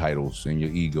labels and your titles and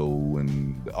your ego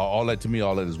and all that. To me,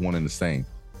 all that is one and the same.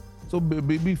 So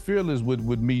be fearless with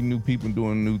meeting new people and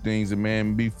doing new things, and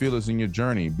man, be fearless in your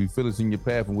journey. Be fearless in your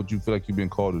path and what you feel like you've been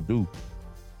called to do.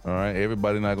 All right,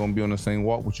 everybody not gonna be on the same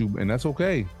walk with you, and that's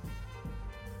okay.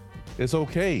 It's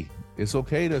okay. It's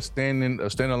okay to stand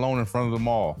alone in front of them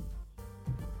all.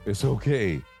 It's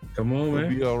okay. Come on, man.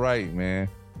 It'll be all right, man.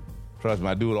 Trust me,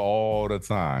 I do it all the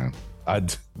time.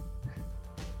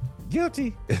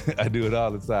 Guilty. I do it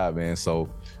all the time, man. So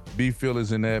be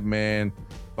fearless in that, man.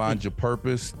 Find your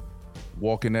purpose.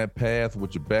 Walk in that path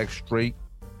with your back straight,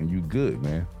 and you good,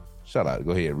 man. Shout out.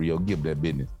 Go ahead, Rio. Give that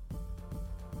business.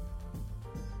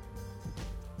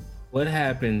 What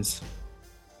happens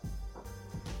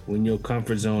when your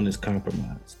comfort zone is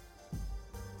compromised?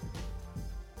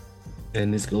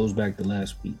 And this goes back to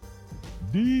last week.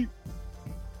 Deep.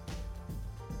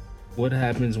 What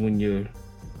happens when your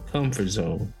comfort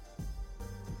zone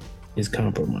is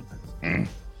compromised?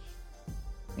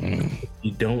 If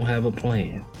you don't have a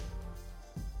plan,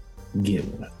 get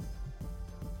one.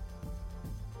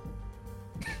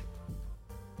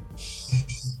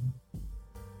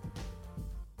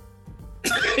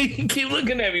 You keep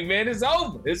looking at me, man. It's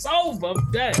over. It's over.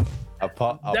 I'm done. I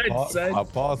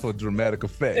pause for dramatic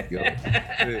effect, yo.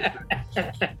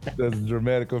 That's a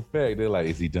dramatic effect. They're like,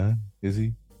 is he done? Is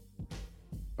he?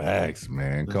 Facts,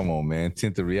 man. Come on, man.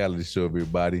 10th the reality show,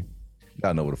 everybody.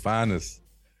 Y'all know where to find us.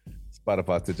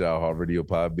 Spotify, Stitcher, Heart Radio,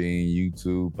 Podbean,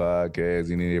 YouTube,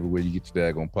 podcast, any and everywhere you get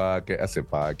your daggone podcast. I said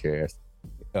podcast.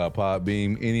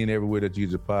 Podbean, any and everywhere that you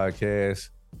use your podcast.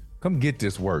 Come get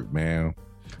this work, man.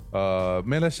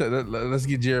 Man, let's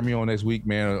get Jeremy on next week,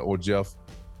 man, or Jeff.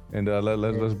 And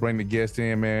let's bring the guest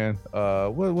in, man.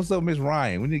 What's up, Miss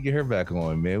Ryan? We need to get her back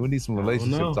on, man. We need some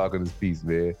relationship talk in this piece,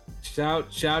 man.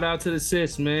 Shout out to the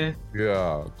sis, man.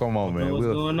 Yeah, come on, man. What's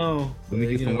going on? We need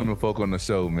to get some women folk on the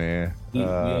show, man. We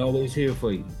always here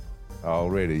for you.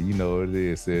 Already, you know what it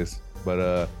is, sis.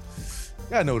 But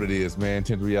y'all know what it is, man.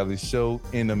 10th Reality Show.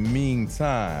 In the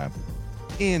meantime,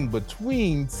 in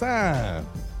between time.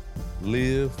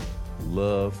 Live,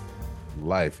 love,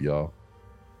 life, y'all.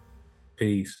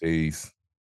 Peace. Peace.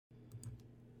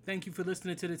 Thank you for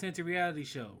listening to the Tinted Reality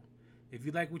Show. If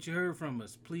you like what you heard from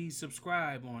us, please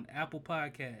subscribe on Apple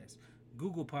Podcasts,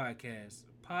 Google Podcasts,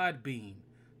 Podbean,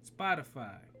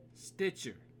 Spotify,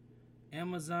 Stitcher,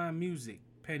 Amazon Music,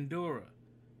 Pandora,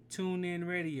 TuneIn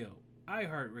Radio,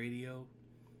 iHeartRadio,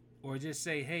 or just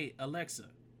say, hey, Alexa,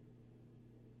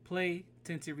 play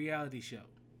Tinted Reality Show.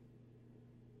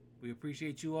 We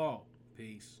appreciate you all.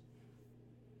 Peace.